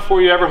anytime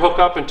before you ever hook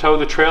up and tow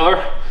the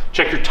trailer.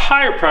 Check your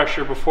tire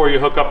pressure before you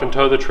hook up and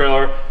tow the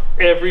trailer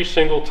every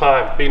single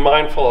time. Be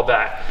mindful of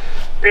that.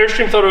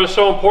 Airstream thought it was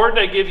so important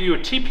they give you a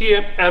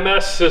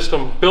TPMS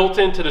system built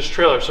into this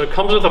trailer. So it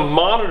comes with a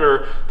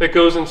monitor that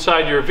goes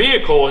inside your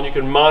vehicle, and you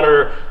can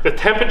monitor the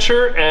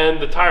temperature and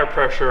the tire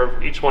pressure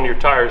of each one of your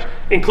tires,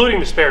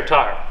 including the spare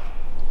tire.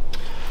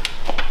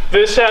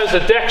 This has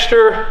a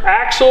Dexter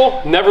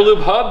axle, never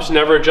lube hubs,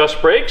 never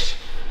adjust brakes.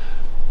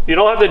 You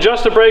don't have to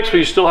adjust the brakes, but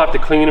you still have to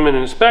clean them and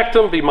inspect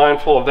them. Be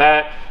mindful of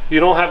that. You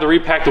don't have to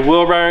repack the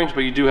wheel bearings,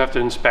 but you do have to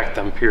inspect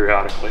them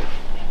periodically.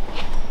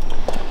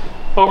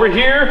 Over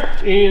here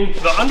in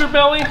the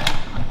underbelly,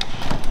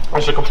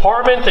 there's a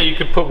compartment that you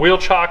could put wheel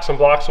chocks and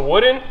blocks of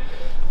wood in.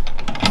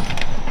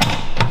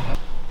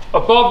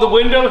 Above the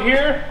window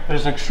here,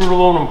 there's an extruded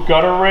aluminum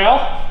gutter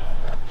rail.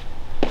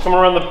 Coming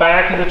around the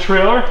back of the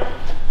trailer,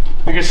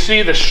 you can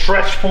see the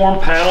stretch form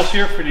panels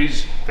here for the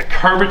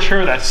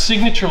curvature, that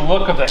signature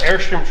look of the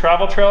Airstream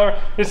travel trailer.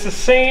 It's the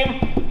same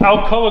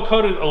Alcoa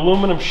coated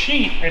aluminum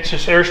sheet. It's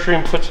just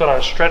Airstream puts it on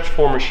a stretch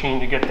form machine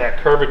to get that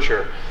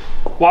curvature.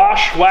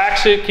 Wash,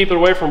 wax it, keep it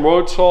away from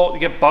road salt. You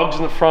get bugs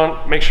in the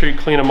front, make sure you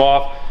clean them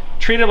off.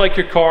 Treat it like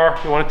your car.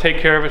 You want to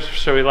take care of it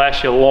so it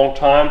lasts you a long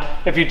time.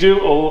 If you do,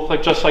 it'll look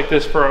like just like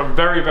this for a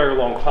very, very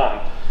long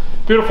time.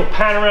 Beautiful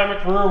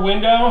panoramic rear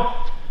window.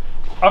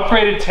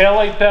 Upgraded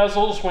taillight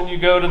bezels when you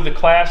go to the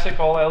Classic,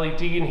 all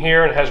LED in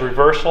here, and it has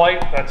reverse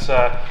light. That's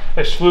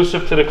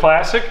exclusive to the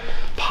Classic.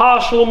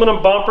 Polished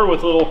aluminum bumper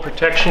with little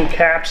protection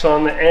caps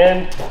on the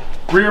end.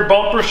 Rear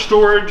bumper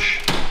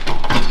storage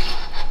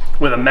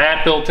with a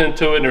mat built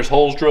into it, and there's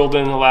holes drilled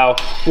in to allow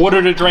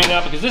water to drain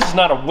out, because this is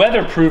not a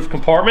weatherproof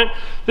compartment.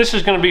 This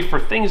is going to be for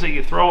things that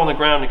you throw on the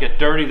ground to get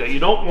dirty that you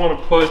don't want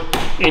to put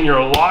in your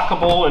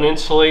lockable and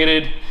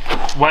insulated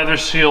weather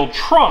sealed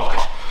trunk.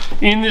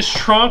 In this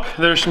trunk,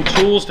 there's some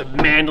tools to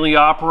manually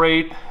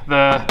operate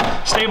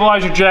the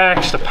stabilizer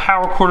jacks, the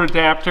power cord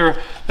adapter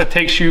that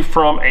takes you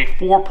from a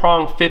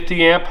 4-prong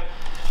 50 amp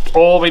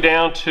all the way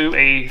down to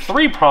a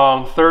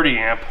 3-prong 30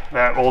 amp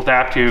that will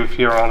adapt you if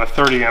you're on a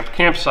 30 amp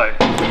campsite.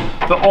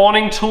 The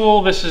awning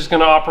tool, this is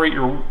going to operate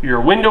your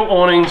window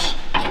awnings.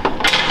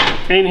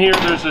 In here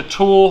there's a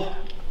tool,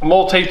 a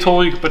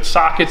multi-tool. You can put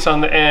sockets on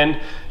the end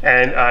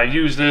and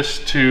use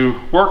this to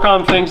work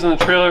on things in the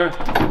trailer.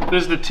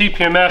 This is the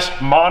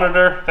TPMS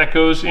monitor that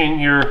goes in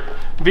your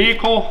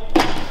vehicle.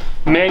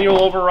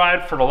 Manual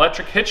override for the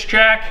electric hitch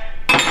jack.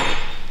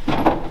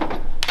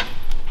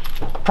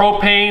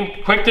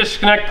 Propane quick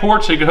disconnect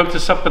port, so you can hook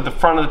this up at the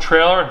front of the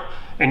trailer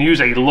and use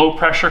a low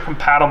pressure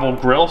compatible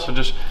grill. So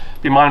just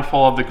be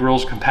mindful of the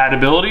grill's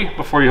compatibility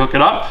before you hook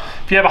it up.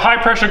 If you have a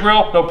high pressure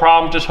grill, no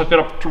problem, just hook it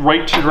up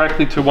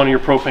directly to one of your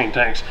propane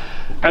tanks.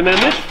 And then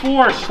this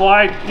floor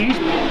slide, these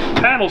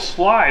panels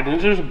slide, and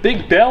there's a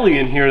big belly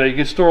in here that you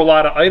can store a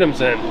lot of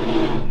items in.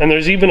 And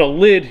there's even a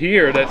lid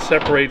here that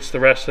separates the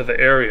rest of the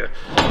area.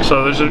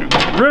 So there's a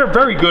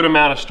very good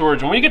amount of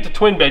storage. And when you get the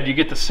twin bed, you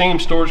get the same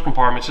storage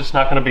compartment, it's just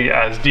not gonna be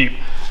as deep.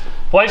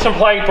 License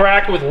plate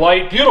bracket with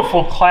light,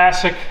 beautiful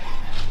Classic,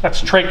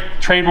 that's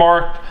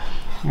trademark.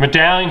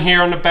 Medallion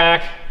here on the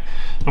back.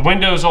 The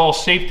window is all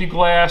safety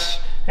glass,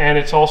 and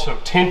it's also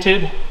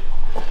tinted.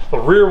 The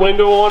rear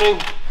window awning,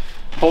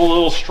 pull a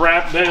little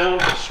strap down,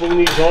 swing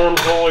these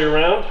arms all the way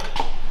around,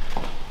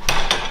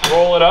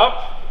 roll it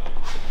up.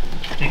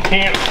 You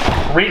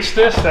can't reach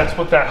this, that's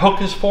what that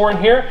hook is for in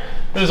here.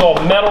 This is all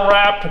metal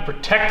wrapped and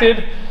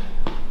protected.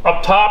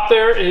 Up top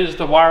there is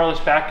the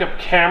wireless backup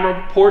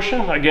camera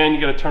portion. Again,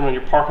 you gotta turn on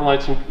your parking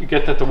lights and you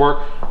get that to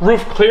work.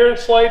 Roof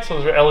clearance lights,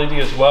 those are LED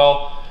as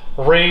well.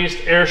 Raised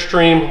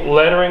Airstream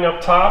lettering up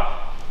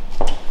top.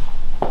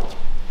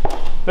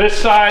 This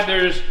side,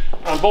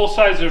 on both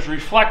sides there's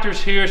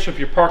reflectors here, so if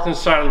you're parked on the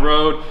side of the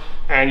road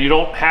and you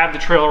don't have the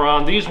trailer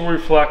on, these will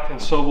reflect,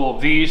 and so will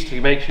these,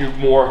 to make you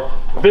more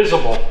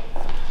visible.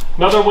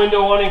 Another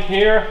window awning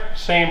here,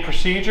 same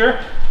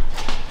procedure.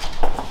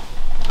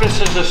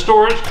 This is the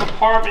storage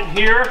compartment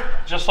here,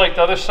 just like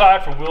the other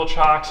side, for wheel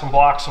chocks and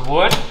blocks of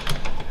wood.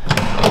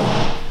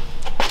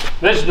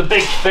 This is the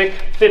big thick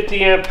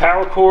 50 amp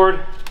power cord.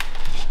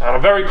 On a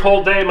very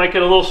cold day, it might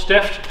get a little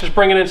stiff. Just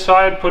bring it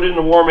inside, put it in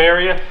a warm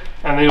area,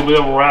 and then you'll be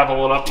able to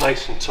ravel it up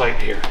nice and tight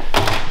here.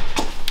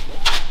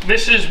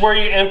 This is where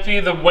you empty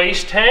the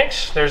waste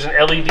tanks. There's an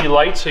LED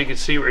light so you can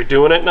see what you're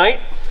doing at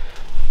night.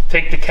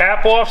 Take the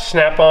cap off,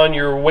 snap on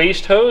your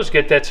waste hose,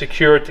 get that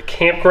secure at the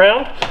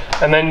campground.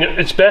 And then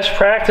it's best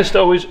practice to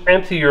always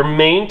empty your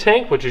main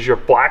tank, which is your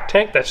black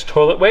tank, that's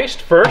toilet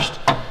waste, first.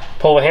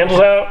 Pull the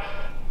handles out,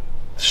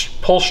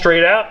 pull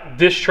straight out,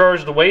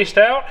 discharge the waste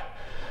out.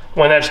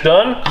 When that's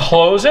done,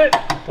 close it,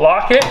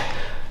 lock it,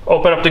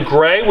 open up the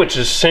gray, which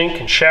is sink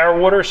and shower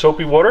water,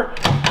 soapy water.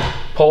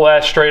 Pull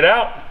that straight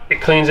out, it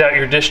cleans out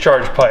your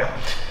discharge pipe.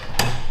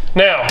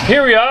 Now,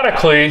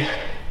 periodically,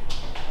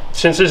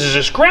 since this is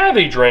just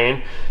gravity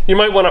drain, you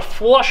might want to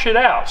flush it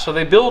out. So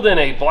they build in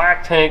a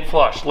black tank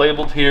flush,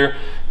 labeled here.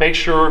 Make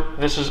sure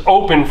this is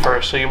open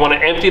first. So you want to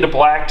empty the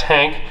black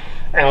tank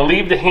and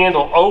leave the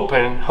handle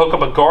open, hook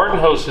up a garden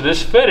hose to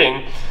this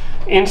fitting.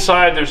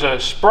 Inside there's a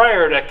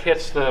sprayer that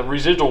gets the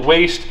residual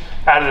waste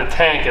out of the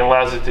tank and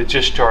allows it to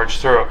discharge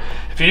through.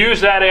 If you use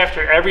that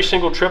after every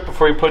single trip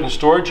before you put in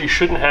storage, you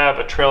shouldn't have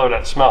a trailer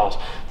that smells.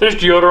 There's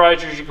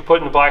deodorizers you can put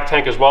in the black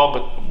tank as well,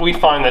 but we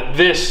find that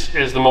this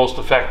is the most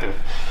effective.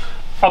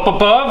 Up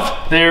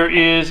above, there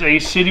is a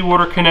city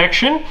water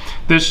connection.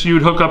 This,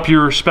 you'd hook up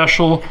your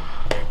special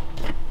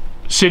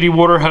city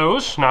water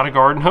hose, not a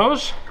garden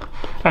hose.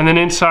 And then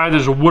inside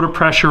there's a water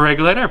pressure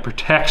regulator. It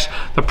protects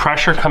the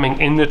pressure coming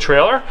in the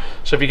trailer.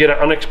 So if you get an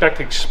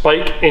unexpected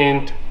spike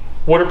in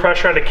water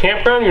pressure at a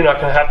campground, you're not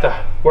gonna have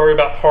to worry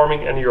about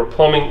harming any of your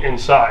plumbing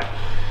inside.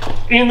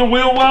 In the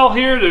wheel well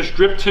here, there's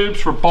drip tubes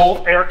for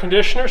both air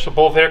conditioners. So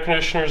both air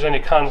conditioners, any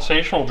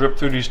condensation will drip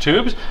through these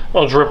tubes.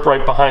 It'll drip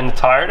right behind the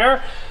tire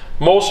there.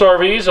 Most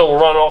RVs, it'll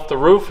run off the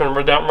roof and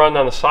run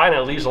down the side,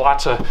 and it leaves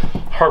lots of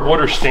hard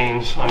water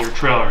stains on your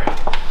trailer.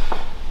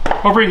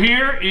 Over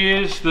here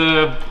is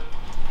the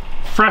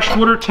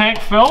freshwater tank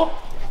fill.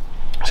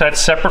 So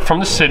that's separate from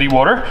the city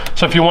water.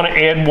 So if you want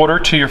to add water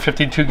to your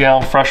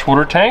 52-gallon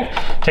freshwater tank,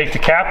 take the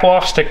cap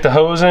off, stick the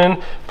hose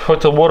in,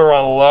 put the water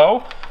on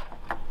low.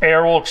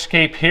 Air will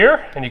escape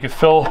here, and you can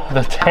fill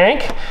the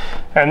tank.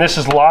 And this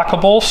is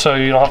lockable, so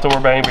you don't have to worry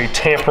about anybody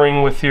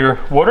tampering with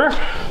your water.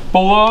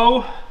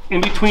 Below,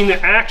 in between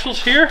the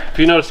axles here, if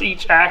you notice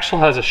each axle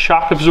has a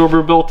shock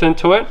absorber built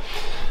into it.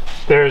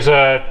 There's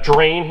a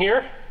drain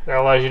here that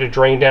allows you to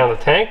drain down the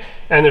tank,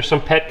 and there's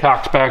some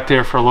petcocks back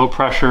there for low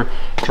pressure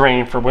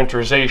drain for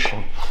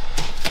winterization.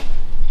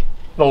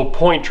 Little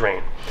point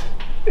drain.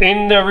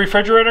 In the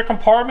refrigerator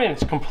compartment,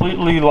 it's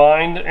completely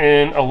lined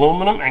in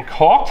aluminum and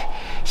caulked,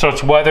 so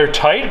it's weather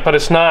tight, but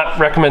it's not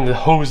recommended to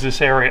hose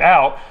this area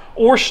out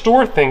or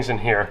store things in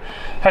here.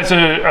 Has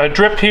a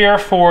drip here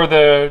for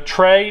the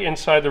tray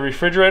inside the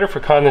refrigerator for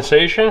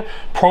condensation,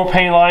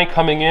 propane line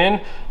coming in,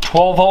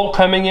 12 volt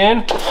coming in,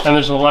 and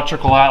there's an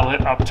electrical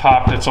outlet up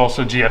top that's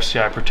also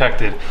GFCI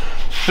protected.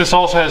 This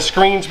also has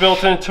screens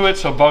built into it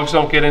so bugs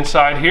don't get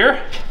inside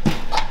here.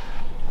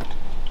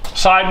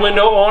 Side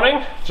window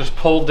awning, just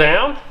pull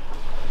down,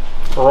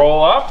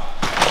 roll up,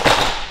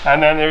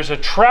 and then there's a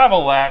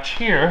travel latch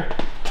here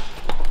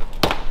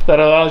that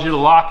allows you to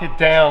lock it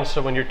down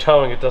so when you're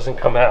towing it doesn't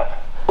come out.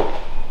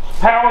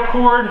 Power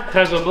cord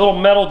has a little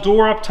metal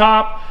door up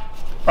top.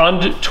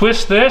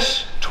 Twist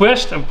this,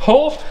 twist and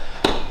pull,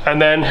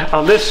 and then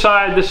on this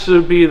side, this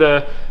would be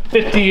the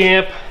 50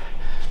 amp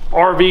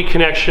RV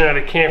connection at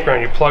a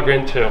campground you plug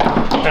into,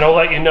 and it'll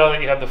let you know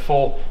that you have the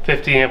full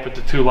 50 amp with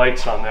the 2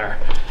 lights on there.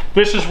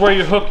 This is where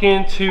you hook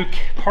into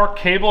park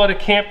cable at a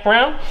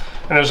campground,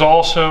 and there's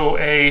also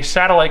a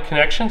satellite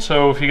connection,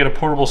 so if you get a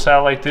portable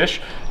satellite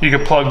dish, you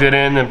can plug that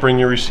in and bring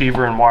your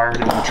receiver and wire it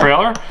into the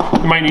trailer.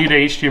 You might need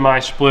an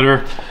HDMI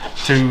splitter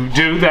to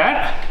do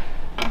that.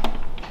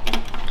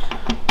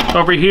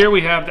 Over here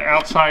we have the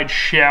outside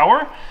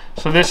shower.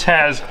 So this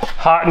has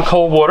hot and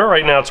cold water.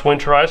 Right now it's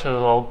winterized, so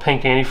there's a little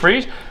pink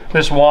antifreeze.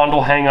 This wand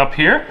will hang up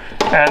here,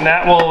 and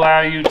that will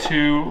allow you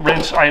to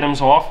rinse items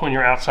off when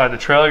you're outside the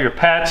trailer, your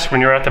pets, when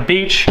you're at the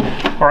beach,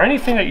 or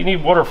anything that you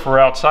need water for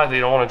outside that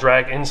you don't want to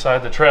drag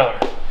inside the trailer.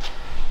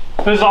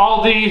 There's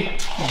all the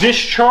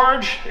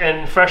discharge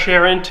and fresh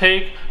air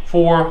intake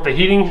for the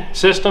heating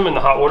system and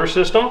the hot water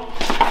system.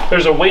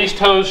 There's a waste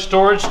hose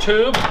storage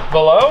tube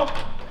below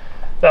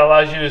that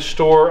allows you to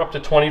store up to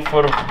 20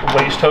 foot of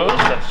waste hose.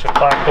 That's a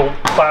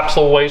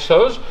collapsible waste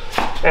hose.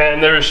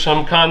 And there's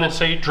some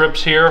condensate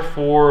drips here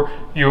for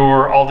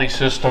your Aldi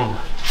system.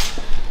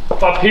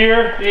 Up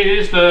here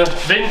is the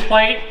VIN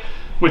plate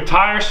with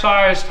tire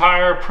size,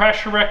 tire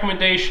pressure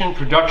recommendation,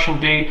 production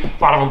date, a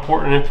lot of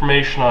important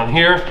information on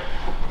here.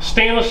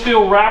 Stainless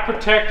steel wrap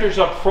protectors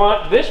up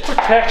front. This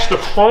protects the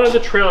front of the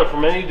trailer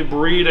from any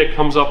debris that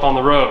comes up on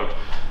the road.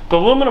 The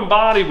aluminum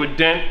body would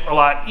dent a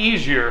lot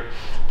easier.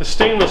 The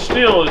stainless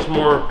steel is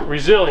more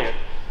resilient.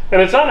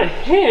 And it's on a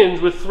hinge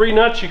with 3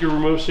 nuts you can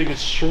remove so you can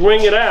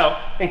swing it out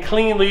and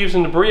clean leaves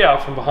and debris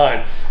out from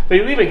behind.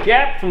 They leave a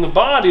gap from the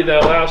body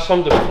that allows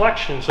some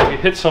deflection, so if you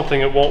hit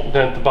something it won't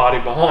dent the body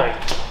behind.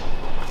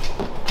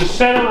 The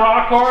center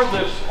rock guard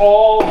lifts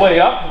all the way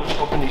up. We'll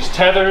open these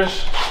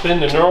tethers, spin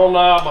the knurl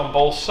knob on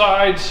both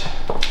sides.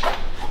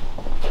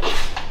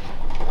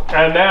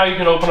 And now you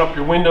can open up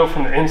your window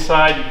from the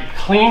inside. You can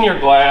clean your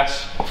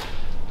glass.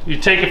 You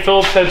take a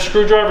Phillips head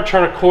screwdriver,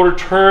 turn a quarter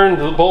turn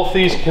to both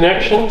these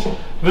connections.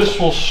 This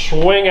will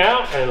swing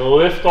out and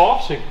lift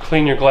off so you can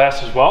clean your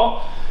glass as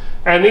well.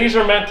 And these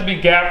are meant to be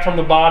gapped from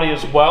the body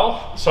as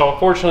well. So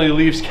unfortunately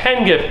leaves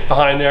can get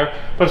behind there,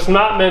 but it's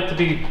not meant to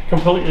be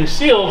completely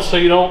sealed so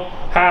you don't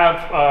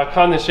have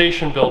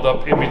condensation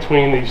buildup in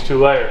between these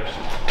 2 layers.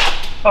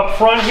 Up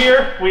front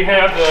here, we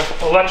have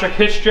the electric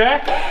hitch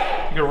jack.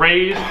 You can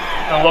raise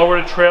and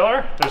lower the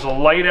trailer. There's a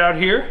light out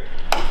here.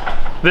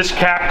 This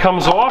cap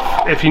comes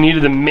off if you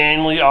needed to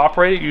manually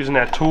operate it using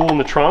that tool in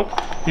the trunk.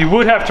 You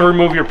would have to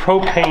remove your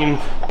propane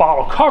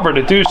bottle cover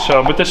to do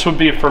so, but this would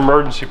be for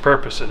emergency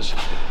purposes.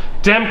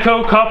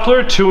 Demco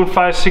coupler, 2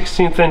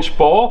 5/16 inch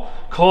bowl.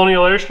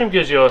 Colonial Airstream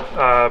gives you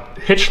a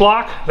hitch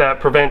lock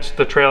that prevents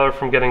the trailer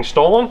from getting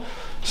stolen.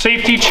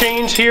 Safety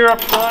chains here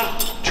up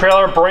front,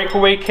 trailer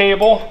breakaway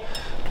cable.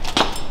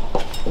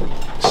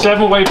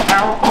 7-way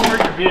power cord.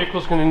 Your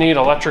vehicle's going to need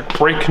electric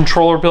brake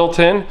controller built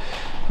in.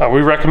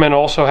 We recommend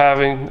also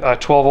having a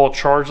 12 volt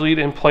charge lead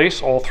in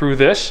place all through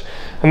this,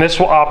 and this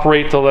will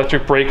operate the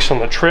electric brakes on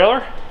the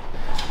trailer.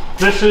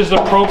 This is the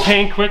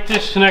propane quick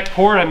disconnect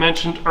port I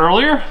mentioned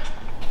earlier.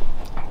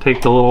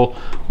 Take the little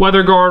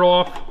weather guard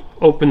off,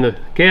 open the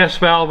gas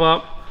valve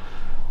up,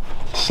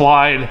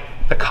 slide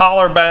the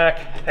collar back,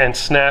 and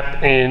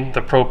snap in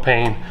the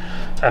propane,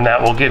 and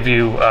that will give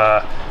you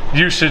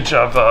usage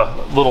of a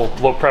little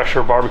low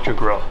pressure barbecue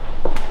grill.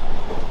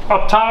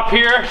 Up top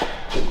here,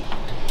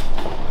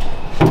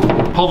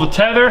 pull the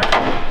tether,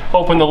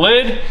 open the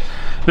lid.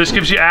 This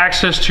gives you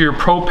access to your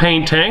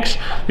propane tanks.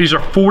 These are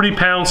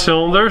 40-pound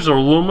cylinders, they're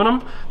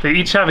aluminum. They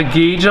each have a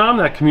gauge on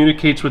them that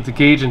communicates with the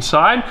gauge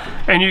inside,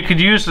 and you could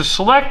use the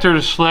selector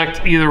to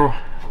select either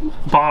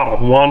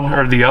bottle, one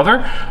or the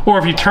other, or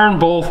if you turn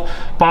both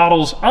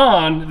bottles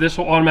on, this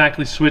will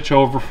automatically switch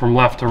over from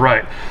left to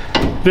right.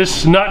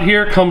 This nut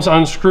here comes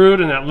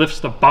unscrewed and that lifts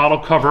the bottle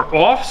cover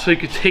off, so you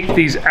can take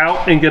these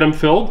out and get them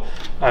filled.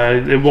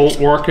 It won't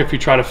work if you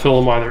try to fill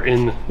them while they're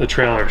in the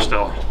trailer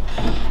still.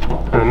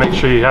 And make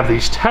sure you have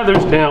these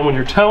tethers down when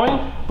you're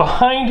towing.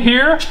 Behind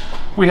here,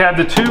 we have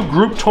the 2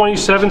 Group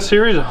 27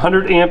 series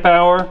 100 amp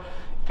hour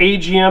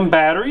AGM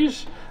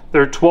batteries.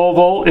 They're 12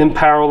 volt in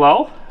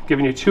parallel,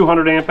 giving you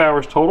 200 amp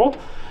hours total.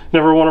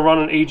 Never want to run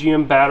an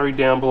AGM battery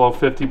down below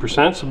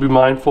 50%, so be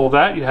mindful of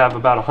that. You have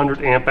about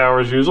 100 amp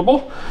hours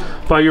usable.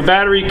 But your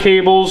battery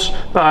cables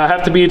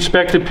have to be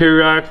inspected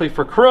periodically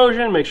for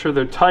corrosion. Make sure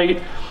they're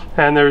tight,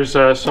 and there's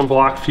some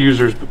block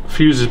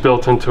fuses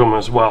built into them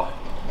as well.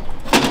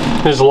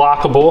 It's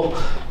lockable.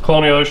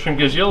 Colonial Airstream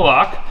gives you a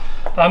lock.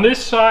 On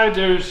this side,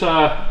 there's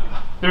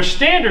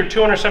standard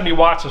 270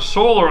 watts of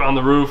solar on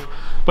the roof,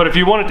 but if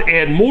you wanted to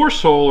add more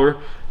solar,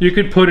 you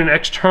could put an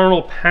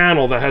external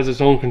panel that has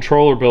its own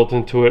controller built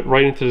into it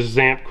right into the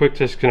ZAMP quick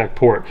disconnect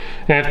port.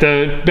 And if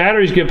the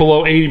batteries get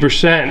below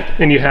 80%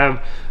 and you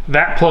have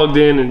that plugged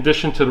in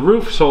addition to the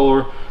roof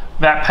solar,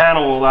 that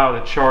panel will allow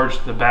to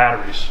charge the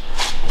batteries.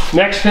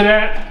 Next to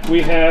that,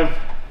 we have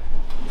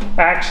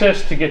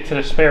access to get to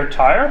the spare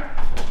tire.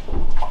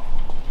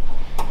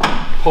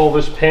 Pull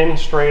this pin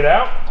straight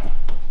out.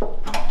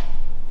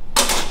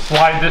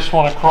 Slide this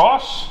one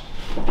across.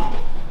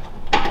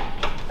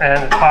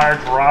 And the tire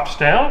drops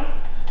down.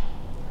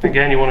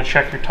 Again, you want to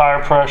check your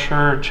tire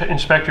pressure,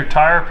 inspect your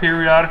tire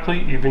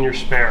periodically, even your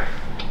spare.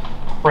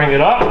 Bring it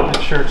up,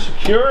 make sure it's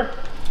secure.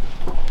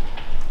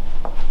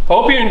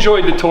 Hope you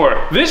enjoyed the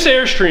tour. This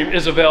Airstream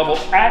is available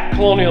at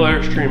Colonial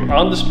Airstream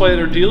on display at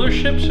our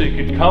dealership, so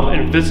you can come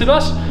and visit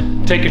us,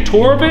 take a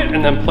tour of it,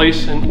 and then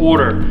place an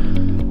order.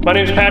 My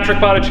name is Patrick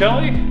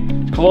Botticelli.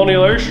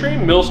 Colonial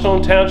Airstream,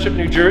 Millstone Township,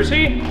 New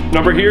Jersey.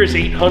 Number here is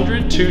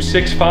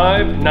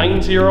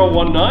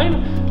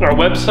 800-265-9019. And our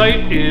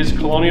website is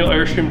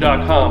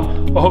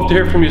colonialairstream.com. I hope to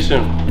hear from you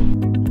soon.